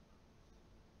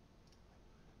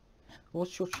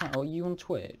 What's your channel? Are you on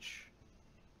Twitch?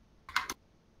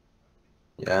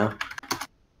 Yeah.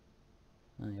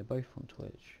 Oh, you're both on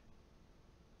Twitch.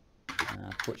 Nah,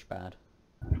 Twitch bad.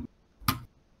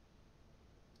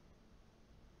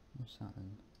 What's that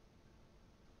then?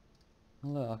 Oh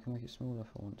look, I can make it smaller if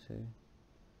I want to.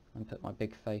 And put my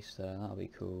big face there, that'll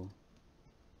be cool.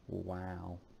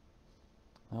 Wow.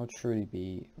 That would truly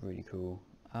be really cool.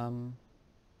 Alert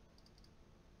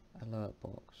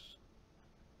box.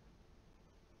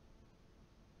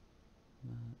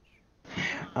 Match.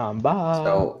 I'm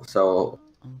back. So,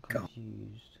 I'm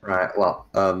confused. right, well,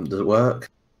 does it work?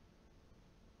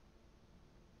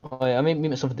 Oh, yeah, I mean,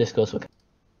 myself a Discord. So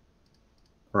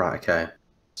Right, okay.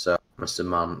 So, Mr.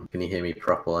 Man, can you hear me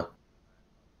properly?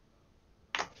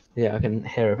 yeah, I can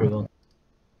hear everyone.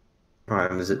 Right,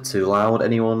 and is it too loud?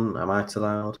 Anyone? Am I too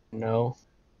loud? No.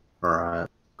 Alright,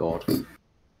 God. What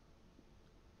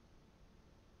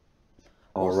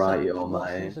Alright, set- you're What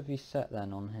mate. things have you set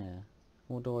then on here?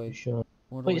 What do I? Sure.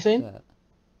 What do What I you saying? set?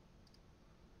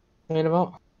 What are you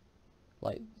about?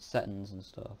 Like settings and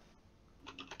stuff.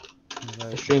 I'm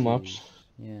very The stream confused. maps.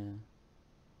 Yeah.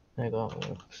 There you go.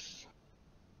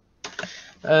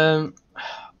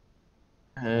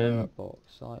 Alert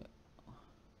box.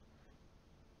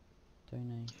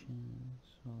 Donations.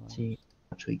 What See, else?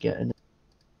 actually getting it.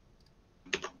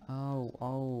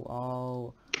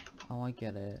 Oh, I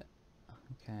get it.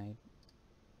 Okay.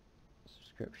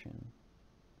 Subscription.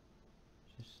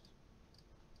 Just...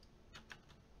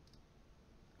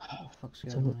 What the fuck's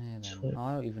It's going on on here then? Twitch.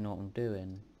 I don't even know what I'm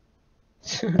doing.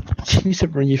 She needs to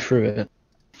run you through it.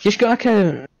 Just got like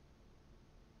a...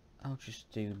 I'll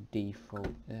just do default,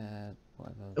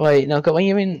 whatever. Wait, no, go when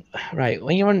you're in... Right,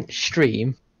 when you're on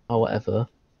stream, or whatever,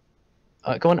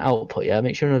 go on output, yeah?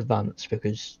 Make sure you're in advanced,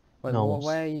 because... Wait, no one's...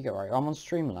 where you go? Right, I'm on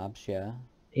Streamlabs, yeah?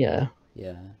 Yeah.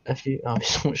 Yeah. If you... Oh, there's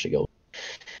so much to go.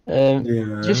 Yeah.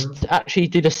 Just actually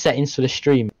do the settings for the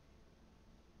stream.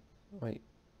 Wait,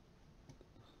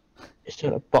 Just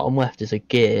at the bottom left is a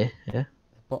gear, yeah?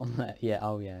 bottom left, yeah,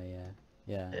 oh yeah. Yeah.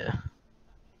 Yeah.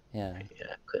 Yeah.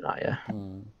 Yeah, click that, yeah.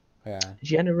 Yeah.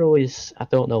 General is, I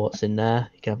don't know what's in there.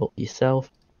 You can have up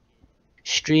yourself.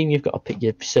 Stream, you've got to pick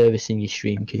your service in your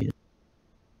stream key.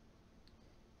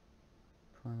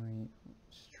 Primary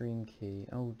stream key.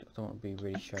 Oh, I don't want to be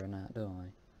really showing that, do I?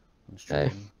 On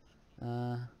stream.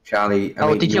 Charlie, I Oh,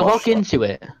 mean, did you log into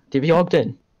it? Did you logged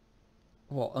in?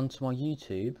 What, onto my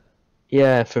YouTube?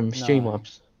 Yeah, from No.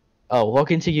 Streamlabs. Oh,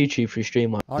 log into YouTube through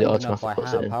Streamlabs. I It don't even know if I automatically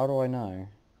puts it have. in. How do I know?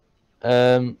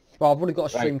 Well, I've already got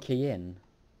a stream key in.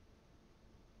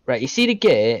 right, you see the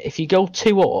gear, if you go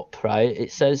 2 up, right,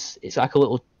 it says, it's like a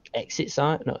little exit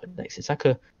sign, no, it's like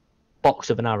a box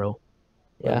of an arrow.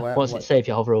 Wait, Yeah, where- what does it say if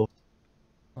you hover over?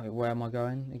 Wait, where am I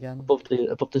going again? Above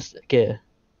the gear,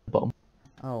 bottom,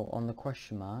 Oh, on the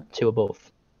question mark. 2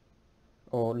 above.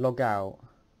 Or log out.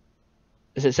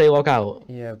 Does it say log out?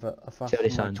 Yeah, but if I See how they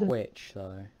from my signed it? Twitch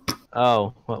though.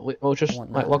 Oh, well, we'll just I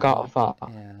want like that log out then. of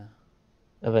that, Yeah.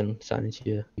 and then sign into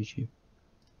your YouTube.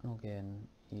 Log in,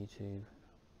 YouTube.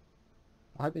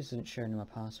 I hope this isn't showing my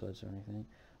passwords or anything.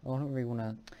 Oh, I don't really want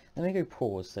to... Let me go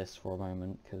pause this for a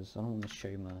moment, because I don't want to show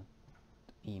my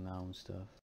email and stuff.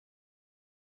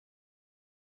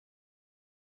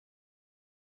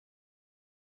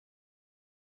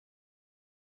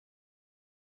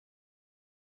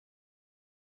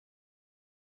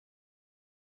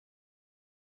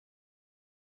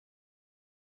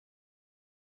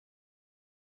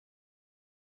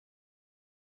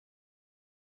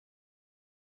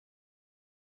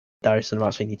 Darius and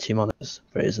Matt's need 2 monitors,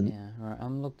 but it isn't. Yeah, right,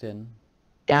 I'm logged in.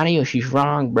 Darius, she's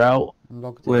wrong, bro. I'm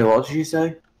logged in. Wait, what did you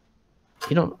say?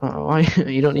 You don't. Why?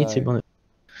 You don't need 2 So- monitors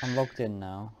I'm logged in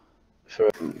now. for.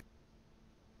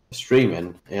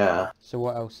 Streaming, yeah. So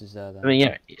what else is there then? I mean,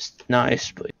 yeah, it's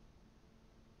nice, but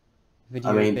Video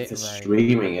I mean, bit for rate.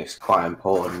 streaming, it's quite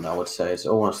important, I would say. It's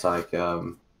almost like, if you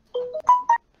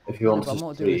Yeah, want but I'm to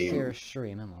not doing a stream... serious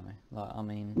stream, am I? Like, I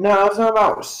mean... No, it's not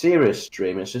about serious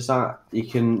stream. It's just that you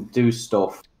can do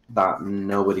stuff that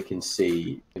nobody can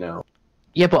see, you know.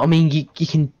 yeah, but I mean, you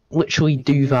can literally You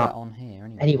can do that. on here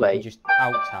anyway. anyway. You just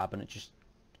alt tab and it just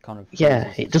kind of... Yeah,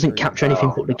 freezes the it doesn't screen. capture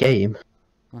anything but the game.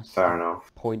 That's Fair the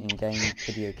enough. point in game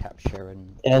video capture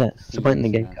and... Yeah, it's the point in the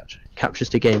game scenes, captures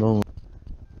the game only.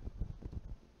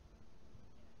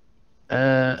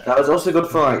 That was also good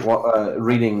for like what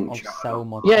reading. I'll sell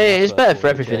my Yeah, it's password better for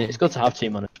you, everything. Jay. It's good to have 2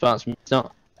 monitors, but it's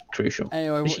not crucial.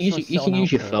 Anyway, what You, should I you set can on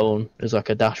use your output? phone as like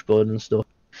a dashboard and stuff.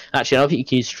 Actually, I don't think you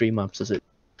can use Stream Maps as it.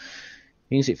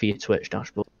 Use it for your Twitch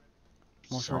dashboard.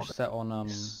 What should I set on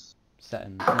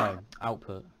setting? No,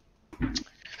 output.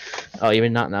 Oh, you're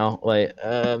in that now. Wait.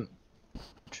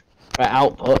 Right,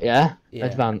 output. Yeah. Yeah.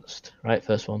 Advanced. Right,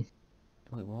 first one.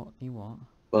 Wait, what? You what?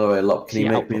 By the way, look, can you See,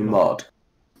 make me a output mod?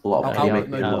 Look, Oh, can you yeah, make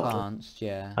me a yeah. mod? Advanced,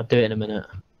 yeah. I'll do it in a minute.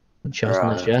 I'm just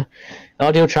on this, Right. yeah.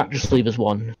 Audio track just leave as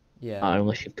 1. Yeah.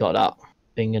 Unless you've got that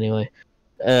thing anyway.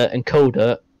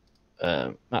 Encoder.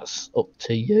 That's up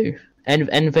to you.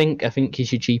 NVENC, I think,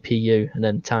 is your GPU, and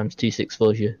then times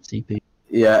 264 is your CPU.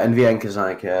 Yeah, NVENC is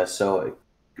like so it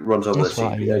runs over That's the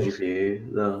what I CPU, use.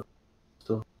 GPU. No,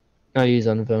 I use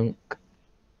NVENC.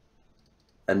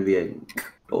 NVENC.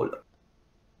 Oh,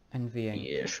 NVENC.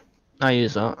 Yes. I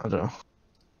use that, I don't know.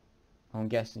 I'm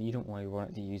guessing you don't want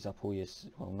it to use up all your...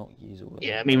 Well, not use all of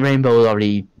Yeah, I it. mean, Rainbow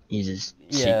already uses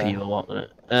Yeah. CPU a lot, doesn't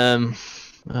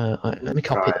it? Let me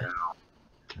copy this.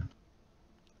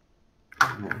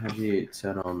 how do you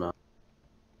turn on that?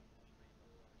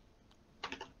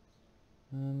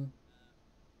 Um,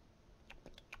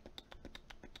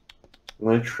 I'm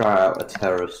gonna try out a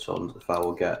terrorist hunt if I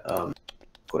will get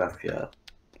good FPS.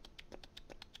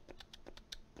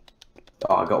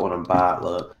 Oh, I got one on bat.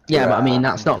 Look. Yeah, but I mean,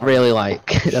 that's not really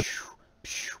like...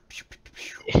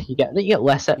 you get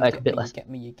less, like a bit less.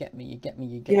 You get me.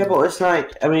 Yeah, but it's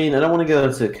like, I mean, I don't want to go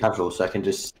into casual, so I can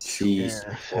just see.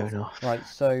 Yeah, fair enough. Right,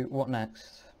 so what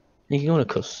next? You can go to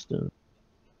custom.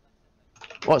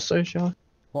 What's so, Sean?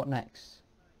 What next?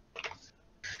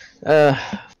 Right,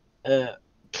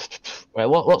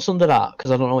 what's under that?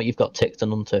 Because I don't know what you've got ticked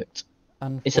and unticked.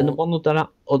 And Is it the for- one under that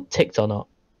ticked or not?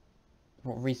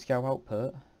 What, rescale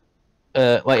output?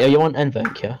 Wait, are you on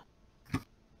NVENC, yeah?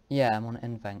 Yeah, I'm on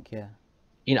NVENC, yeah.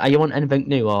 Are you on NVENC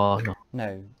new or not?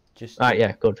 No, just Right,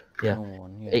 yeah, good, yeah. normal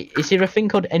one, yeah. Is there a thing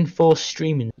called Enforced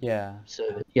Streaming Yeah,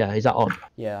 Service? Yeah, is that on?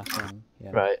 yeah, that's on,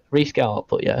 yeah. Right, rescale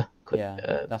output, yeah. Good.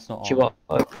 Yeah, that's not Do you on.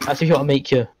 want, that's if you want to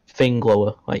make your thing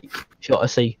lower, like, if you want to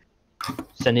see,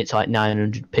 send it to like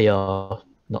 900p or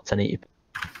not 1080p.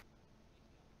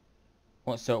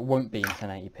 What, so it won't be in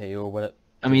 1080p, or will it?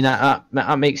 I mean, that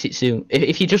makes it soon.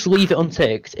 If you just leave it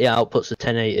unticked, it outputs a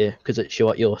 1080 because it's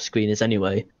what your screen is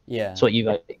anyway. Yeah. It's what you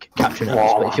like capturing as.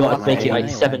 But if you want to make it like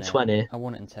 720, I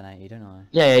want it in 1080, don't I?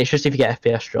 yeah, it's just if you get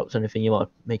FPS drops or anything, you want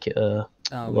to make it Oh,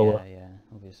 lower. yeah,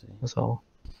 obviously. That's all.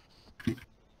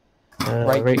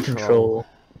 Rate Rate control. control.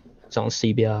 It's on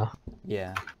CBR.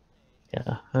 Yeah.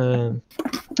 Yeah.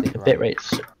 Bitrate. Bit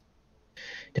rates.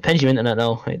 Depends your internet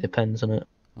though. It depends on it.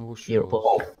 Oh, Your sure.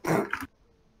 upload.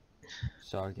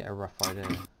 So I get a rough idea.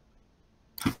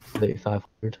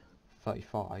 3500.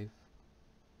 35.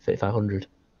 3500.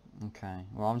 Okay.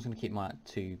 Well, I'm just gonna keep mine at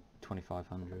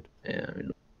 2500. Yeah.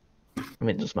 I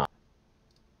mean, it doesn't matter.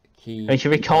 Key. I mean, if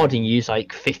you're recording, you use like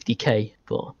 50k,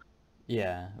 but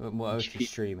Yeah. Well, if you're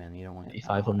streaming, you don't want it.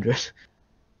 500.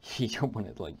 You don't want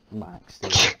it like max. Do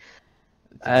you?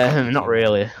 Not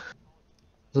really.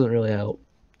 Doesn't really help.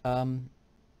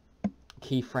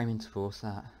 Keyframe interval. What's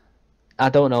that? I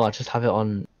don't know. I just have it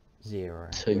on 0.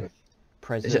 2.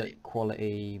 Preset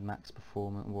quality, max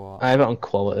performance. What? I have it on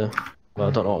quality. Well,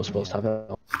 I don't know what I'm supposed to have it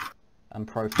on. And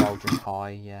profile just high.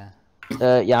 Yeah.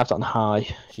 Yeah, I've done high.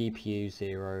 GPU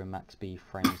 0, max B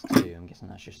frames 2. I'm guessing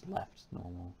that's just left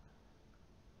normal.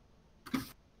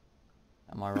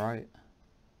 Am I right?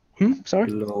 Sorry?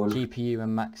 GPU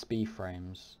and max B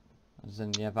frames. Does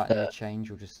any of that change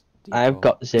or just I've default?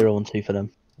 got 0 and 2 for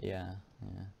them. Yeah.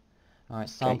 Alright,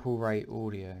 sample rate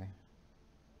audio.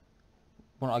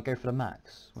 Why don't I go for the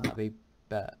max? Would that be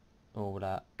better? Or would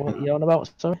that... What are you on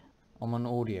about? Sorry? I'm on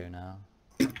audio now.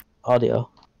 Audio.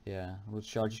 Yeah. Well,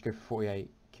 should I just go for 48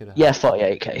 kilohertz? Yeah,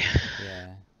 48k.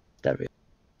 Yeah. Stereo.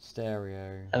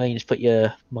 Stereo. And then you just put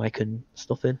your mic and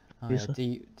stuff in. Oh, yeah,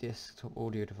 obviously. desktop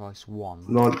audio device 1.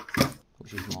 Lord.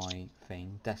 Which is my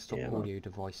thing. Desktop Yeah, audio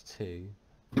device 2.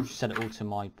 I should set it all to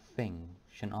my thing,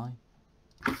 shouldn't I?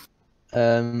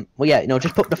 Well, yeah,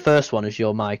 just put the first one as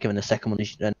your mic, and then the second one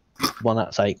is one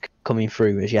that's like coming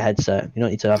through as your headset. You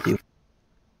don't need to have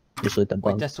just leave them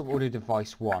Wait, blank. desktop audio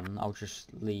device 1, I'll just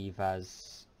leave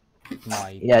as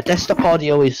my... Yeah, desktop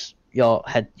audio is your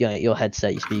your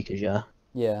headset, your speakers, yeah.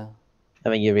 Yeah. I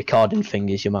mean, your recording thing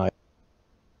is your mic.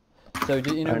 So,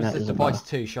 do you know that this is doesn't device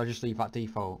matter. 2, should I just leave that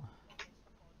default?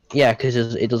 Yeah, because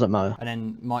it doesn't matter. And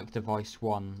then mic device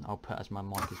 1, I'll put as my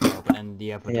mic as well, but then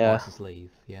the other Yeah. devices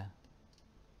leave, yeah.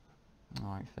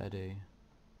 Alright, fair do.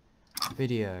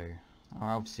 Video.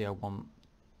 Alright, obviously I want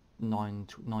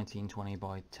 1920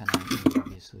 by 1080,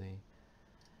 obviously.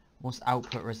 What's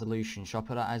output resolution? Should I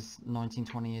put that as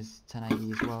 1920 as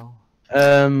 1080 as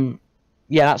well?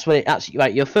 Yeah, that's what that's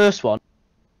right. Your first one,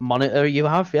 monitor you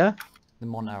have, yeah. The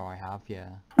monitor I have, yeah.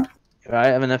 Right,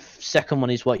 and then the second one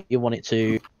is what you want it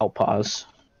to output as.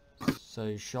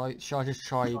 So should I just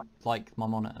try like my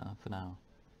monitor for now?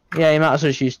 Yeah, you might as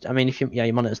well just use. I mean, if you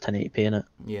your monitor's 1080p in it,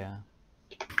 Yeah.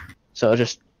 so I'll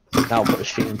just output the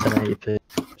stream in 1080p.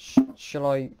 Shall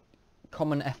I?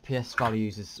 Common FPS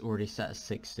values is already set as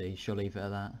 60. Shall I leave it at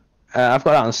that? I've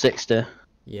got that on 60.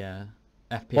 Yeah.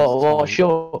 FPS.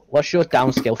 What's your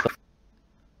downscale for?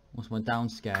 What's my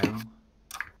downscale?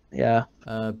 Yeah.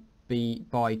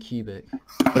 By cubic.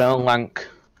 Put it on lank.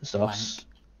 Lank.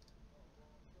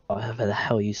 Whatever the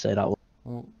hell you say that was.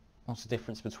 Well, what's the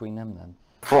difference between them then?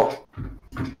 What?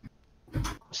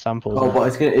 Samples. Oh,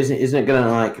 but isn't it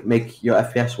gonna like make your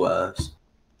FPS worse?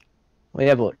 Well,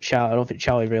 yeah, but I don't think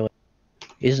Charlie really.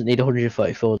 He doesn't need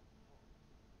 144.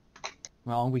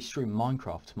 Well, I'll be streaming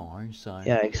Minecraft tomorrow, so...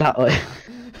 Yeah, exactly.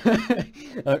 I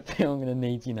don't think I'm gonna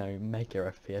need, you know,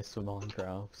 mega FPS for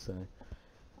Minecraft, so...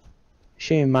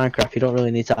 Shooting Minecraft, you don't really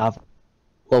need to have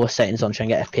lower settings on to try and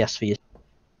get FPS for you.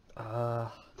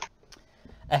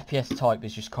 FPS type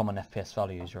is just common FPS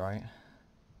values, right?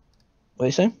 What are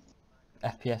you saying?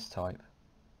 FPS type.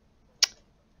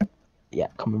 Yeah,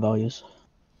 common values.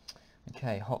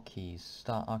 Okay, hotkeys.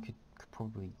 Start. I could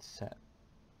probably set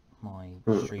my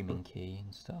streaming key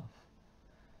and stuff.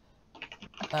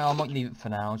 I might leave it for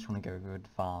now. I just want to go with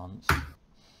advanced.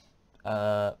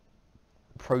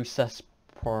 Process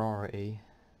priority.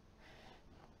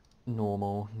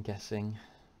 Normal, I'm guessing.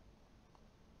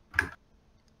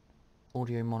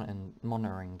 Audio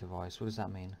monitoring device. What does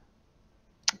that mean?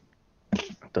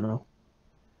 I don't know.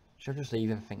 Should I just leave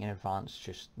everything in advanced,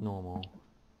 just normal?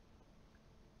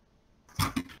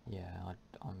 Yeah,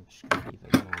 I'm just gonna leave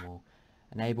it normal.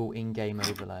 Enable in-game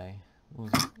overlay.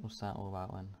 What's that all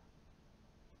about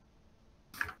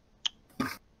then?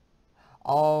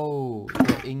 Oh,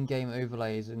 the in-game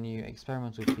overlay is a new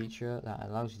experimental feature that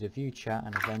allows you to view chat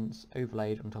and events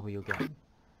overlaid on top of your game.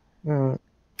 Alright.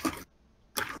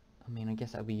 I mean, I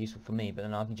guess that would be useful for me, but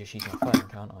then I can just use my phone,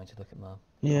 can't I, to look at my...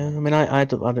 Yeah, I mean, I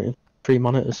don't have 3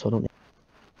 monitors, so I don't.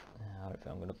 I don't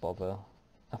think I'm gonna bother.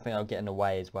 I think I'll get in the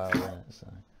way as well, won't it? So.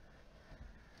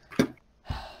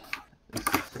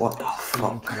 What the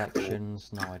fuck?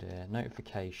 Collections, no idea.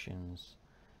 Notifications.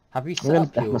 Have you I'm set gonna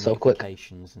up death your myself quick.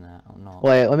 notifications and that or not?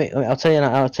 Wait, I'll tell you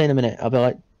in a minute. I'll be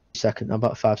like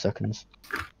about 5 seconds.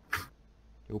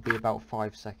 It will be about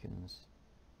 5 seconds.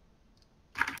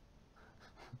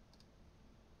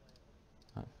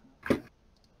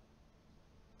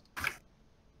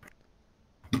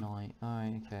 Nine.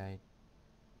 Oh, okay.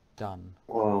 Done.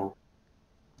 Whoa.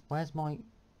 Where's my...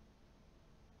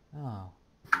 Oh.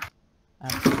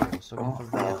 Add source. So I'm going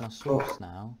to read my source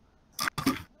now.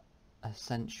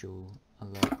 Essential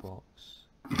alert box.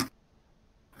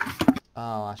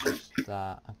 Oh, that's just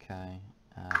that. Okay.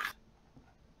 Add.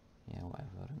 Yeah,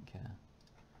 whatever. I don't care.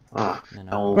 Ah.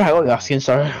 No. Right, what are you asking?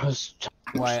 Sorry.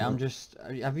 Wait, I'm just...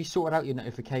 Have you sorted out your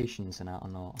notifications and that or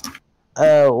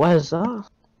not? Where's that?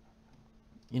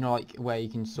 You know, like, where you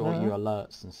can sort your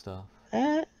alerts and stuff.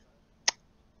 And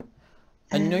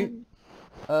And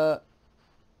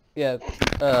yeah,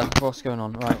 what's going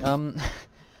on? Right, don't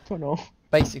know.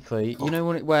 basically, you know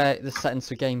where the settings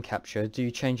for game capture, do you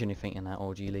change anything in that,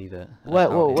 or do you leave it? What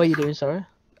are you doing, sorry?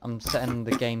 I'm setting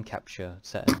the game capture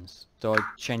settings. Do I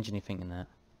change anything in that?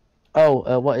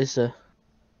 Oh, what is Well,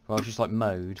 it's just like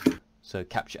mode, so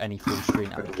capture any full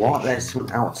screen application. What? There's some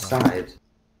outside.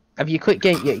 have you clicked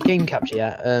game capture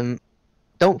yet?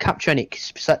 Don't capture any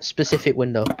specific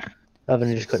window, rather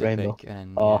than just click rainbow.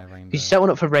 And, Oh, yeah, rainbow. you set one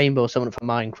up for rainbow, set one up for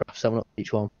Minecraft, set one up for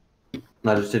each one.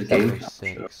 No, I just did a game.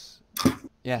 6.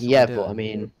 Yeah, But I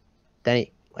mean, then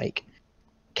it like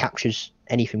captures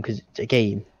anything because it's a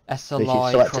game.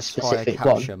 SLI select a crossfire specific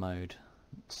capture mode.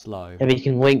 Slow. Maybe you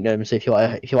can link them. So if you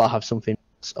want to have something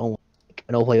that's only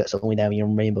an overlay that's only there when you're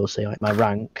on rainbow, say like my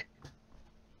rank,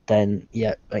 then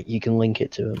yeah, like you can link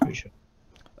it to it. I'm pretty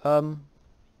sure.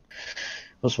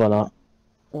 What's why not?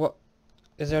 What?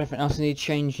 Is there anything else I need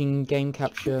changing game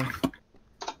capture?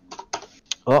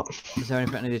 What? Is there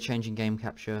anything I need to change in game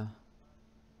capture?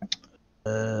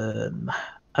 I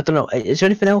don't know. Is there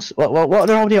anything else? What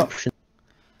are all the options?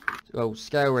 Well,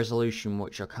 scale resolution,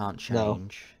 which I can't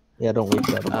change. Yeah, don't leave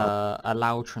that.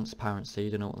 Allow transparency,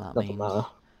 don't know what that Doesn't means. matter.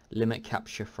 Limit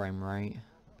capture frame rate.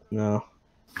 No.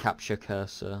 Capture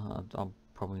cursor. I'm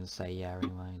probably gonna say yeah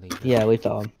anyway. Leave it. Yeah, leave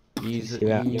that on. Use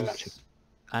Yeah. use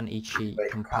anti-cheat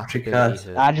Wait, compatibility. capture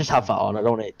cursor. I just have that on. I don't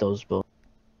know what it does, but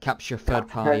Capture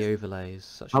third-party overlays,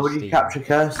 such How as would you Steam. capture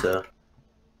cursor?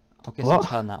 I guess What? I'll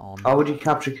turn that on. How would you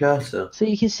capture cursor? So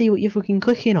you can see what you're fucking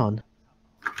clicking on.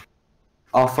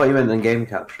 Oh, I thought you meant in game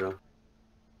capture.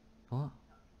 What?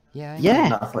 Yeah. Yeah.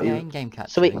 No, I thought Yeah, you... in game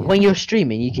capture. So yeah. when you're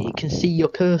streaming, you can see your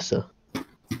cursor.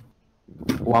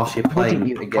 Whilst you're playing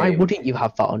the game. Why wouldn't you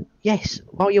have that on? Yes,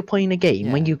 while you're playing a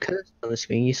game, when Yeah. you cursor on the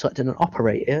screen, you select an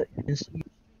operator and see your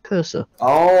cursor.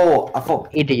 Oh, I thought...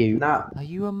 Idiot. Nah, Are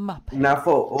you a muppet? nah, I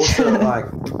thought also, like...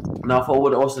 No, I thought I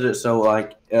would also do it so,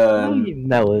 like, No, you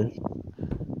melon.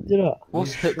 You know,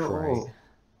 What's hook rate?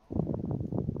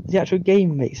 the actual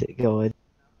game makes it go in.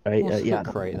 Right, What's yeah,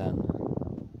 hook rate then?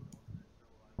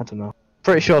 I don't know.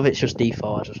 Pretty sure if it's just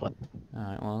default, I just like...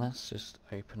 Alright, well let's just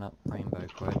open up Rainbow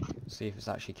quick, see if it's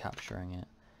actually capturing it.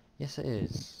 Yes it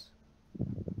is.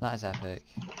 That is epic.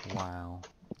 Wow.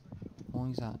 What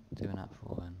is that doing that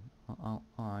for then? Oh,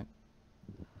 alright.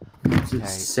 Does it Okay.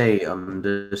 say I'm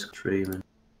just streaming?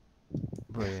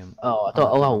 Brilliant. Oh, I don't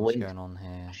don't allow know what's links. going on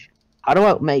here. How do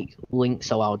I make links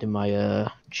allowed in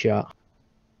my chat?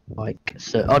 Like,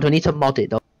 so... Oh, do I need to mod it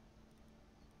though?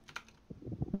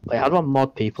 Wait, how do I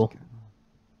mod people?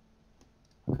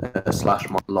 Slash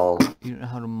mod lol. You don't know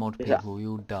how to mod Is that- people,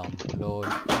 you're dumb. Lord.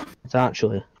 It's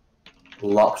actually...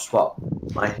 Lop swap.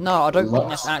 My No, I don't think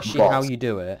that's lots actually bots. how you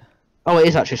do it. Oh, it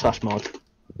is actually slash mod.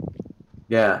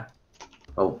 Yeah.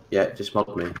 Oh, yeah, just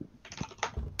mod me.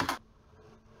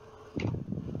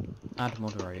 Add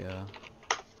moderator.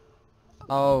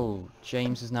 Oh,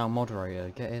 James is now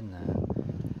moderator. Get in there.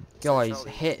 Guys,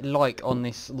 hit like on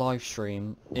this live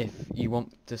stream if you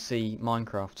want to see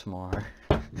Minecraft tomorrow.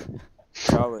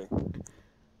 Charlie.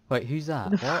 Wait, who's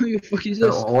that? What? Who the fuck is So,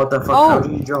 this? what the fuck? Oh! How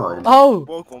did you join? Oh!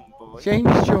 Welcome, boy.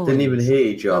 James joined. Didn't even hear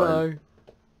you join. Hello.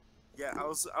 Yeah, I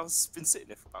was been sitting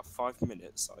there for about 5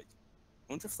 minutes. Like,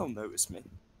 I wonder if they'll notice me.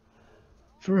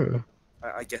 Bro.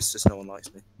 I guess just no one likes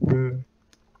me.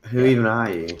 Who even are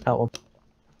you? That one.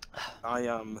 I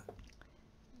am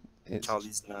It's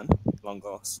Charlie's nan, long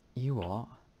lost. you are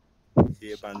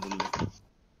He abandoned me.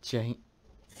 James.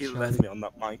 He Charlie. left me on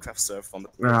that Minecraft server on the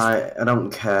Right, I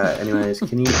don't care. Anyways,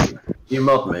 can you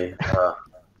mod me?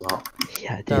 What?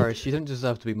 Yeah, I did. Darius, you don't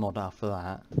deserve to be mod after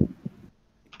that.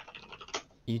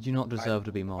 You do not deserve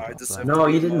to be mod I after deserve that. No, to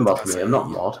be you didn't mod mod as me, a I'm not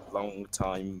mod. Long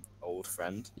time old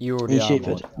friend. You already You are stupid.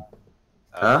 mod.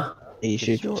 Huh? You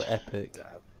should. You're epic.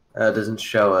 Doesn't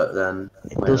show it then.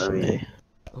 It Wait, does let for me, me.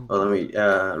 well, let me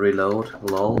reload.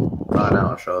 Lol. Ah,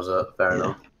 now it shows up. Fair Yeah.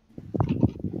 enough.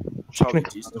 Charlie, do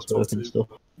you still talk And to stuff.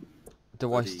 Do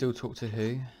I Bloody- still talk to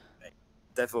who?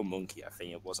 Devil Monkey? I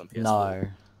think it was on PS4 No,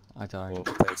 I or don't.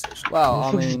 PlayStation. Well,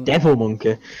 I Fuck is mean, Devil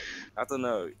Monkey. I don't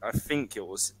know. I think that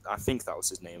was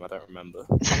his name. I don't remember.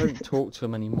 I don't talk to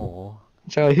him anymore.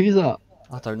 Charlie, who's that?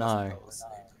 I don't know. That was-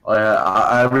 Oh yeah,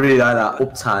 I really like that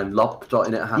uptime lop dot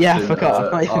in it has Yeah, I been, forgot. I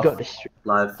completely off- forgot this.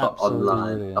 live Absolutely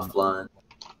online, brilliant. offline.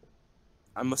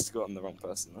 I must have gotten the wrong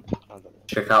person then. I don't know.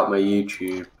 Check out my YouTube.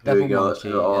 Here Devil we go.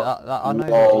 Monkey. Oh, I know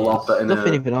lol, who it lop dot is. in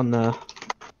Nothing it. even on there.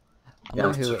 I know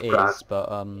Yeah, who it subscribe. is,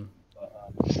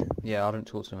 but yeah, I don't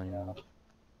talk to him anymore.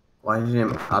 Why is your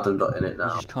name Adam dot in it He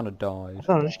now? just kind of died.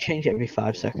 Oh, just change it every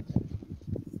 5 seconds.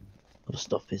 Other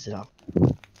stuff is that.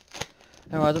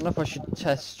 Anyway, I don't know if I should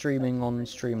test streaming on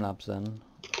Streamlabs then.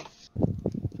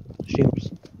 Streams.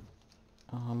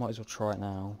 Oh, I might as well try it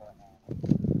now.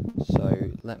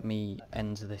 So let me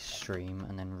end this stream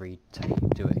and then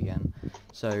do it again.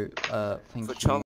 So thank For you. Charlie.